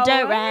Wow.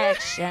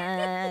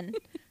 direction.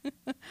 Oh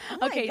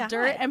my Okay, God.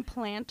 dirt and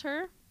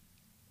planter.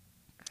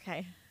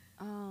 Okay.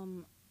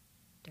 Um,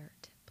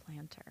 Dirt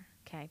planter.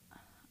 Okay.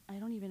 I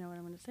don't even know what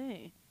I'm gonna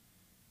say.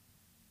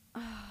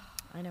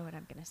 I know what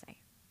I'm gonna say.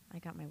 I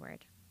got my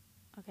word.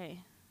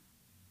 Okay.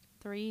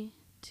 3,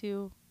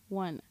 2,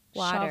 1.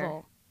 Water.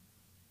 Shovel.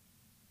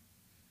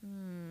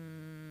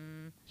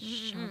 Hmm.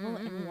 Shovel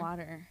and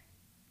water.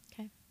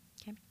 Okay.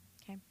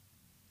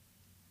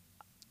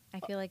 I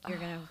feel like you're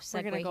gonna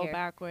segue We're gonna go here.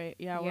 backward.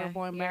 Yeah, Yeah, we're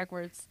going you're-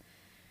 backwards.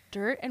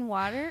 Dirt and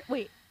water.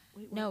 Wait.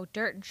 No,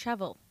 dirt and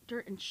shovel.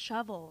 Dirt and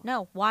shovel.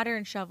 No, water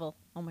and shovel.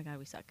 Oh my God,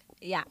 we suck.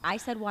 Yeah, I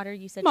said water.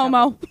 You said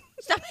Momo. shovel.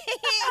 Stop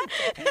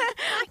it.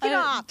 Knock it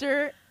off.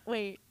 Dirt.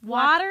 Wait. Wa-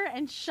 Water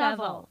and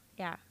shovel.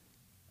 Yeah.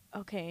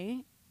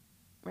 Okay.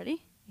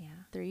 Ready? Yeah.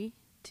 3,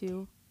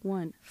 2,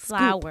 1.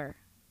 Flour.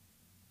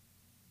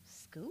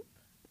 Scoop.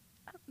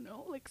 I don't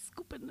know, like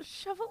scooping the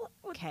shovel.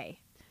 Okay.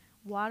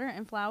 Water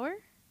and flour.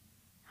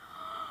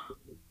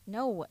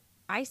 No,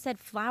 I said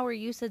flour.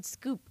 You said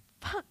scoop.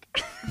 Fuck.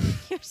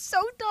 You're so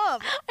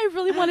dumb. I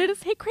really wanted to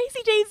say Crazy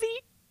Daisy.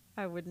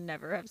 I would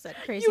never have said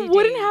crazy. You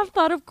wouldn't Daisy. have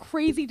thought of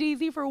Crazy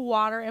Daisy for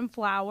water and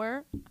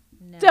flour.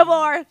 No.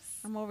 Divorce.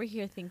 I'm over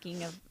here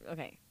thinking of.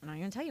 Okay, I'm not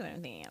gonna tell you what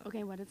I'm thinking of.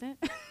 Okay, what is it?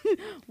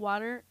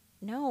 Water.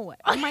 No.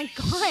 Oh my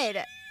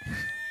God.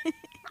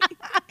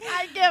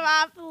 I give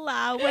up.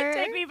 Flour.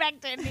 Take me back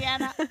to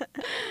Indiana.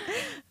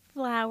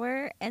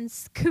 Flour and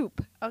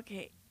scoop.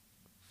 Okay.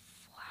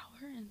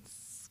 Flour and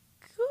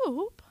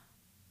scoop.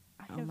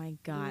 I Oh have my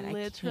God, I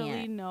literally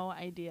can't. no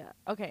idea.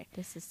 Okay.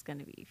 This is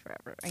gonna be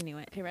forever. I knew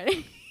it. Okay,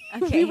 ready?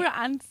 Okay. We were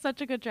on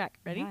such a good track.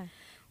 Ready? Yeah.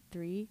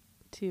 3,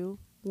 2,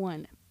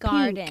 1.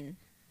 Garden.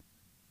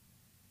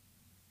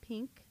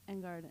 Pink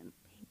and garden.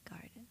 Pink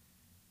garden.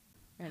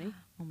 Ready?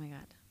 Oh my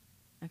God.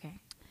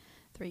 Okay.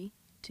 3,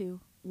 2,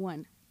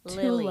 1.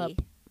 Lily.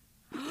 Tulip.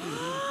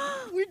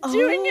 We're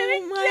doing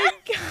it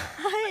again.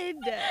 Oh my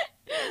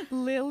God.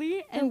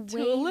 Lily and The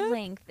tulip.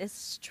 wavelength is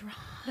strong.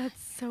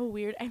 That's so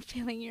weird. I'm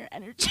feeling your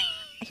energy.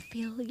 I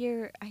feel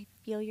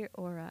your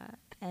aura,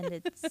 and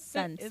it's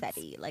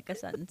sunsetty like a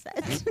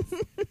sunset.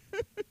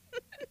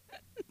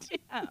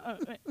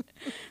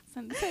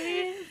 Sunset.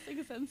 It's like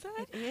a sunset.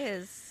 It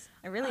is.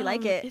 I really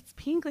like it. It's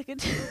pink like a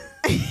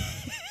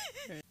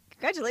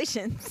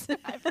Congratulations.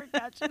 I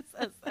forgot she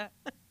says that.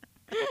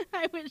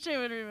 I wish I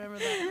would remember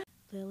that.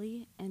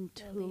 Lily and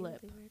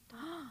tulip.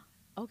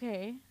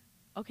 Okay.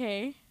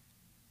 Okay.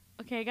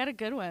 Okay, I got a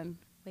good one.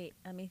 Wait,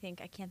 let me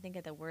think. I can't think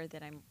of the word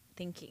that I'm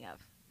thinking of.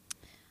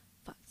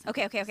 Fuck.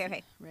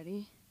 Okay.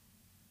 Ready?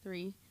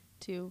 3,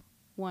 2,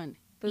 1.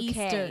 Bouquet.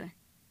 Easter.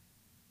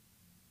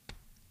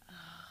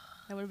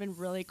 That would have been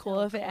really cool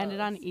So if it ended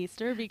on close.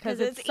 Easter because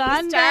it's it's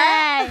Sunday.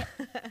 Happy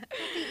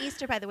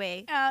Easter, by the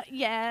way.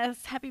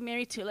 Yes. Happy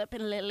Mary Tulip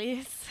and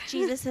Lilies.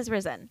 Jesus has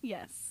risen.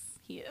 Yes,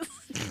 he is.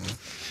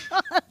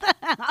 What the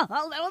hell?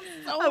 That was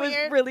so I was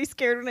weird. really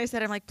scared when I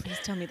said, I'm like, please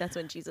tell me that's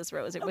when Jesus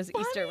rose. It was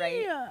Easter,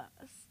 right?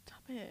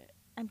 Stop it.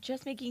 I'm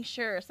just making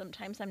sure.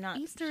 Sometimes I'm not.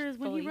 Easter is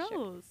when he fully sure.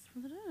 rose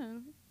from the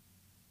dead.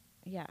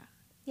 Yeah.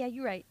 Yeah,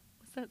 you're right.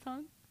 What's that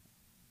song?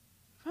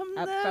 From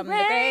Up the from grave.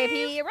 the grave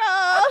he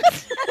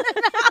rose.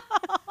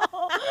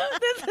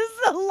 This is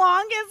the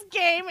longest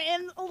game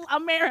in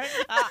America.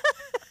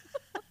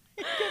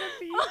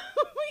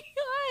 Oh my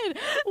god!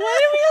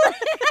 What did we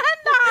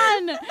land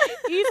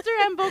on? Easter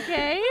and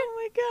bouquet. Oh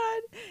my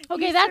God.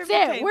 Okay, Easter that's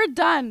bouquet. it. We're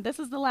done. This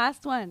is the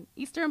last one.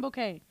 Easter and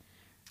bouquet.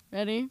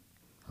 Ready?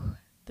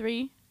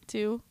 3,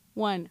 2,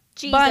 1.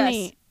 Jesus.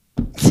 Bunny.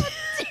 Damn it!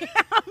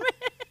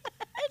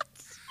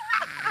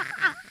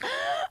 I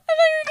thought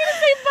you were gonna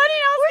say bunny.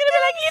 I was gonna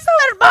be like Easter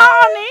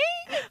bunny.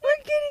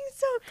 We're getting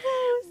so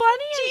close.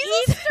 Bunny and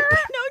Jesus. Easter.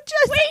 No,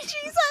 just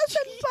Jesus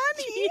and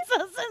Bunny.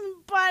 Jesus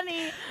and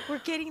bunny. We're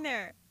getting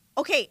there.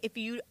 Okay,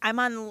 I'm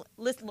on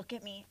list. Look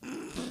at me.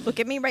 Look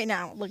at me right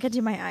now. Look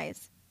into my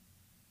eyes.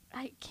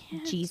 I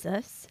can't.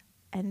 Jesus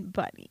and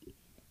Bunny.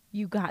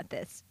 You got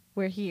this.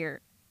 We're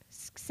here.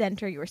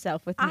 Center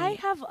yourself with me. I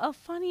have a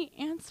funny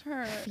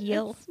answer.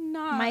 Feel it's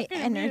not my gonna be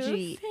the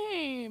energy.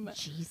 same.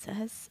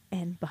 Jesus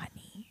and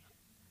Bunny.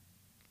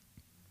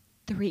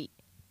 3,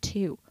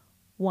 2,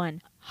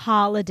 1.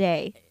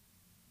 Holiday.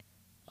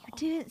 You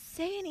didn't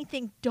say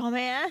anything,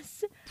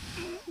 dumbass.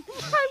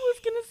 I was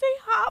gonna say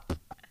hop.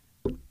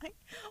 Why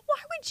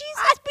would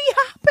Jesus be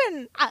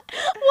hopping? Well,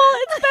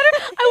 it's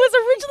better. I was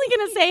originally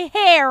going to say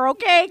hair,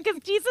 okay? Because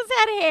Jesus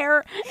had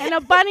hair, and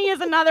a bunny is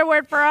another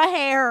word for a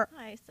hare.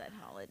 I said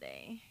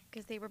holiday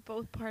because they were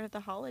both part of the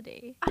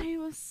holiday. I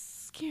was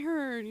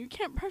scared. You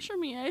can't pressure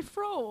me. I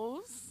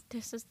froze.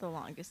 This is the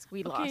longest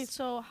we Okay, lost.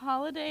 so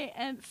holiday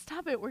and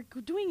stop it. We're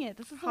doing it.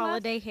 This is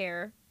Holiday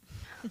hair.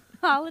 the last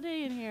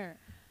holiday and hair.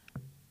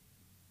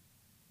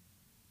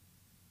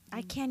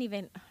 I can't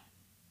even.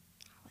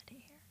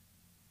 Holiday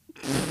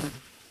hair.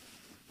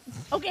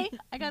 Okay,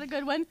 I got a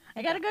good one.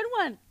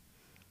 Holiday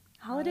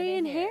Holiday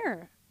and hair.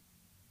 hair.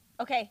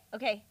 Okay.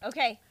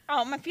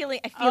 Oh, I feel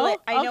it.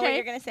 I know what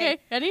you're gonna say.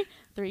 Okay, ready?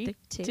 3,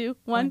 2, 2,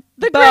 1. 1.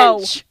 The Bow.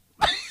 Grinch.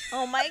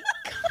 Oh my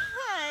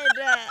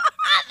God.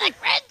 The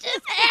Grinch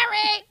is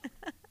hairy.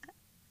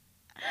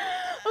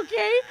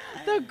 Okay,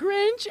 the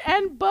Grinch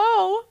and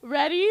Bo.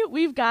 Ready?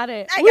 We've got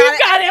it. I We got it.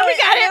 I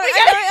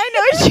I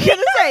know what you're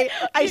gonna say.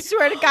 I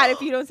swear to God,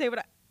 if you don't say what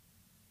I.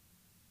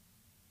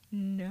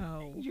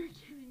 No. You're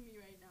kidding me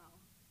right now.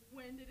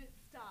 When did it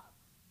stop?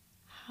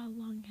 How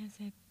long has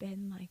it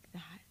been like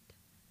that?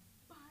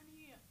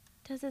 Bonnie.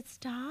 Does it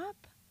stop?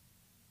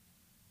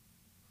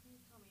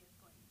 Please tell me it's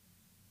going.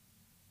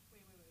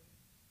 Wait.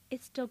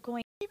 It's still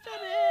going. Keep it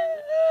in.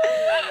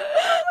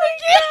 Oh my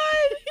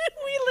God.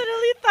 We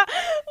literally thought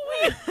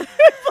we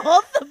were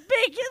both the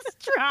biggest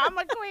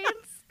drama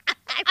queens.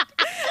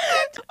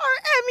 Our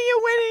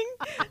Emmy-winning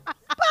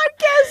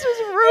podcast was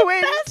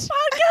ruined. Best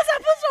podcast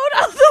episode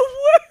of the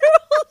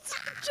world.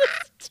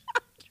 Just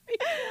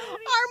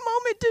Our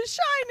moment to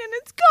shine and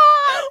it's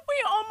gone. we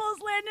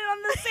almost landed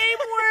on the same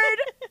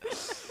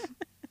word.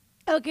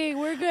 Okay,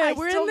 we're good. I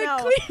we're still in the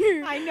know.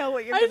 clear. I know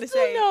what you're I gonna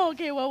still say. know.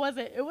 Okay, what was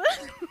it? It was.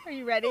 Are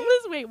you ready?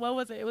 Wait, what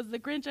was it? It was the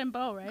Grinch and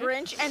Bo, right?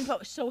 Grinch and Bo.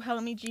 So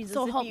help me Jesus.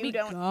 So if help you me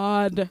don't.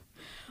 God.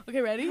 Okay,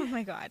 ready? Oh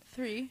my God.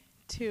 3,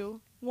 2,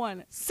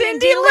 1.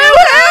 Cindy Lou Who.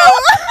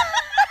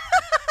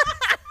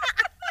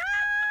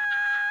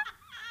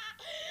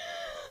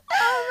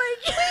 Oh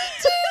my God.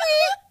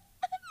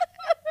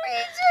 We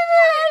did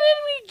How did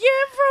we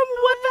get from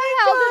what the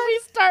hell did we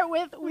start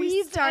with? We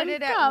Weeds started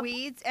and at cup,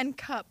 Weeds and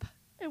Cup.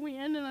 and we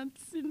ended on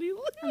Cindy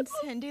Lou. And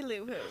Cindy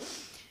Lou Who.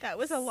 That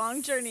was a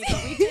long journey,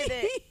 but we did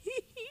it.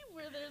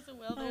 Where there's a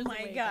will, Oh there's a my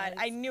way, God. guys.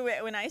 I knew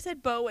it. When I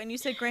said Bo and you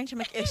said Grinch, I'm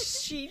like, if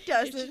she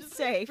doesn't just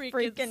say freaking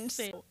freaking.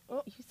 say-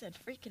 Oh, you said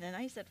freaking and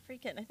I said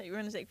freaking. I thought you were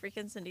going to say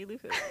freaking Cindy Lou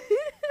Who.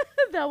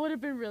 That would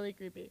have been really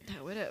creepy.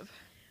 That would have.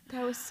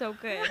 That was so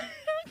good.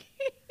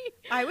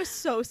 I was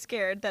so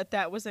scared that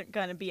that wasn't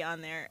going to be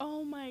on there.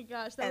 Oh my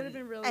gosh, that would have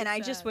been really And I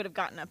just sad. would have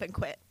gotten up and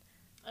quit.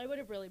 I would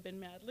have really been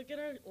mad. Look at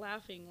our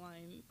laughing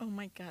line. Oh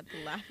my God,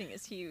 the laughing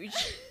is huge.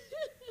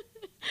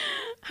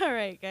 All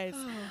right, guys.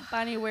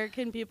 Bonnie, where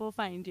can people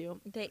find you?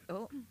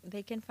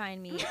 They can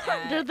find me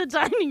Under the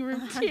dining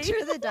room under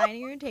table. the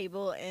dining room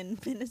table in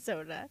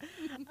Minnesota.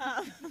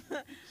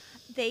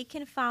 They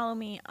can follow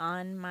me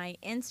on my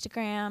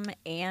Instagram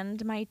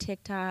and my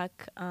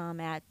TikTok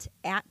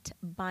at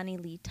Bonnie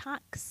Lee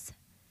Talks.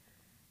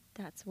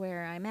 That's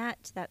where I'm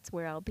at. That's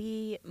where I'll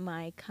be.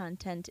 My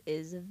content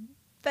is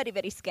very,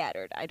 very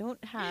scattered. I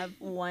don't have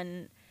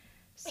one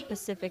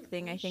specific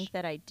thing I think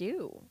that I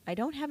do. I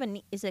don't have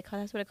a that's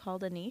what it's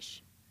called, a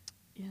niche?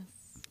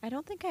 Yes. I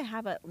don't think I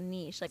have a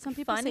niche. Like Some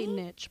people funny, say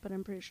niche, but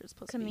I'm pretty sure it's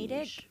supposed to be comedic,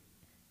 niche.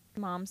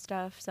 mom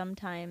stuff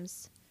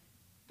sometimes.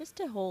 Just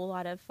a whole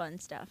lot of fun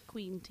stuff.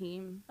 Queen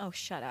team. Oh,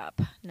 shut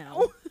up.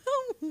 No.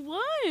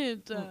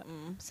 What?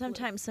 Mm-mm.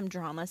 Sometimes some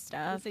drama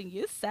stuff. Listen,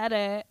 you said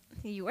it.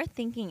 You were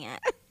thinking it.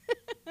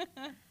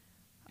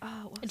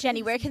 Oh, what was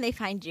Jenny, I where can they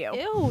find you?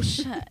 Ew,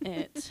 shut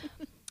it.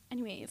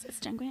 Anyways, it's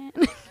Jungwin.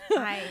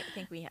 I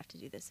think we have to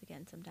do this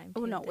again sometime.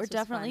 Oh too. no, This we're was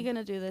definitely fun.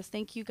 gonna do this.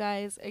 Thank you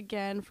guys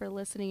again for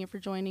listening and for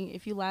joining.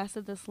 If you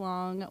lasted this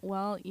long,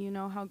 well, you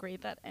know how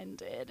great that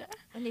ended.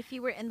 And if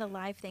you were in the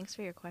live, thanks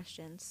for your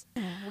questions.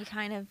 We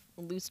kind of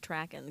lose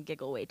track and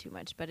giggle way too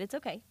much, but it's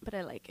okay. But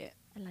I like it.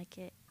 I like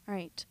it. All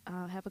right,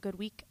 have a good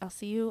week. I'll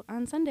see you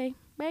on Sunday.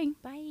 Bye.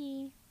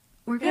 Bye.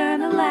 We're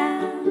gonna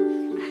laugh.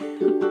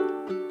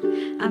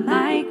 I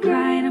might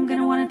cry and I'm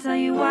gonna wanna tell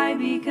you why.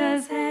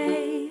 Because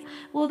hey,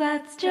 well,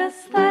 that's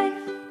just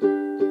life.